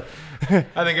comes to. I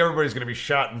think everybody's going to be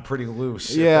shotting pretty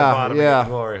loose. Yeah, at the bottom of the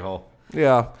glory hole.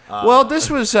 Yeah. Well, this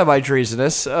was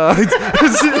semi-treasonous. Yeah.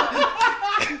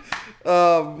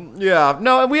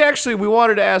 No, we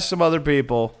wanted to ask some other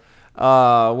people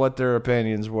what their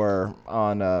opinions were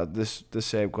on this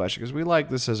same question, because we like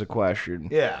this as a question.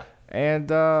 Yeah. And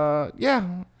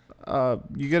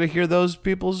you gonna hear those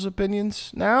people's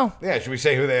opinions now? Yeah, should we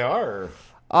say who they are?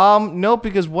 Or? No,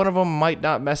 because one of them might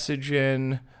not message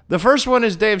in. The first one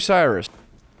is Dave Cyrus.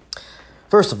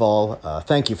 First of all,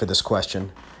 thank you for this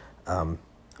question. I'm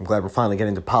glad we're finally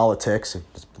getting to politics.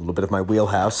 It's a little bit of my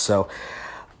wheelhouse. So,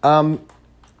 I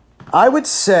I would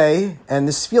say, and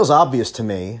this feels obvious to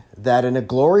me, that in a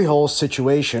glory hole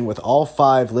situation with all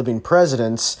 5 living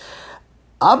presidents,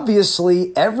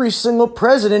 obviously every single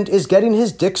president is getting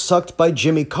his dick sucked by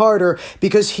Jimmy Carter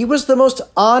because he was the most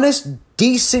honest,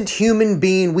 decent human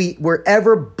being we were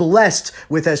ever blessed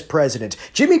with as president.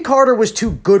 Jimmy Carter was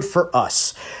too good for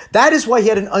us. That is why he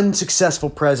had an unsuccessful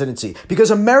presidency, because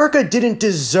America didn't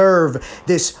deserve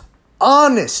this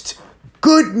honest,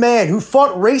 good man who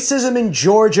fought racism in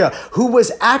Georgia, who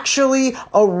was actually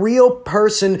a real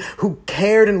person who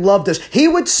cared and loved us. He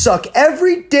would suck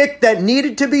every dick that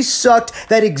needed to be sucked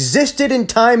that existed in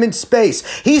time and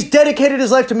space. He's dedicated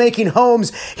his life to making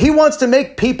homes. He wants to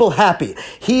make people happy.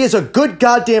 He is a good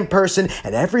goddamn person,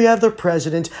 and every other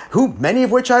president, who many of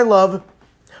which I love,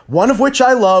 one of which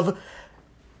I love,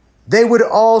 they would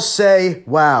all say,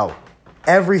 wow,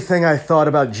 everything I thought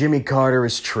about Jimmy Carter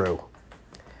is true.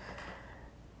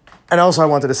 And also I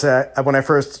wanted to say, when I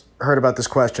first heard about this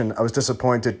question, I was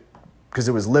disappointed because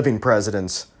it was living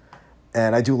presidents.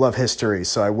 And I do love history,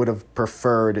 so I would have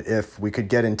preferred if we could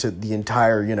get into the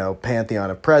entire, pantheon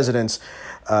of presidents,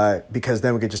 because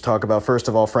then we could just talk about, first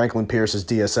of all, Franklin Pierce's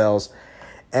DSLs.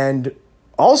 And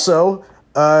also,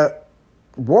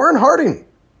 Warren Harding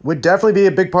would definitely be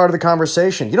a big part of the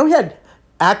conversation. He had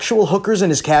actual hookers in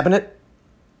his cabinet?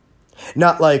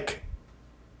 Not like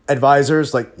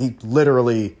advisors, like he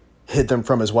literally hid them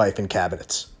from his wife in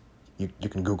cabinets. You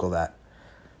can Google that.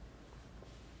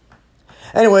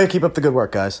 Anyway, keep up the good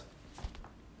work, guys.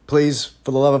 Please,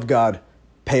 for the love of God,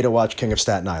 pay to watch King of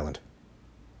Staten Island.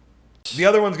 The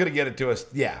other one's going to get it to us.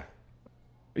 Yeah.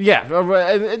 Yeah. You know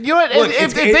what? Look,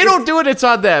 if they don't do it, it's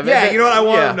on them. Yeah, you know what I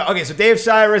want Yeah. to know? Okay, so Dave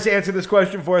Cyrus answered this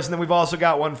question for us, and then we've also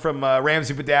got one from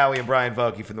Ramsey Badawi and Brian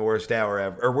Vokey from the Worst Hour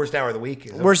Ever, or Worst Hour of the Week.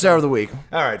 Is that Worst hour of the week.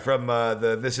 All right, from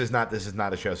the This Is Not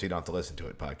a Show, so you don't have to listen to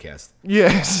it podcast.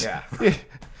 Yes. Yeah.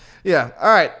 Yeah. All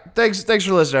right. Thanks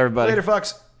for listening, everybody. Later,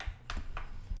 fucks.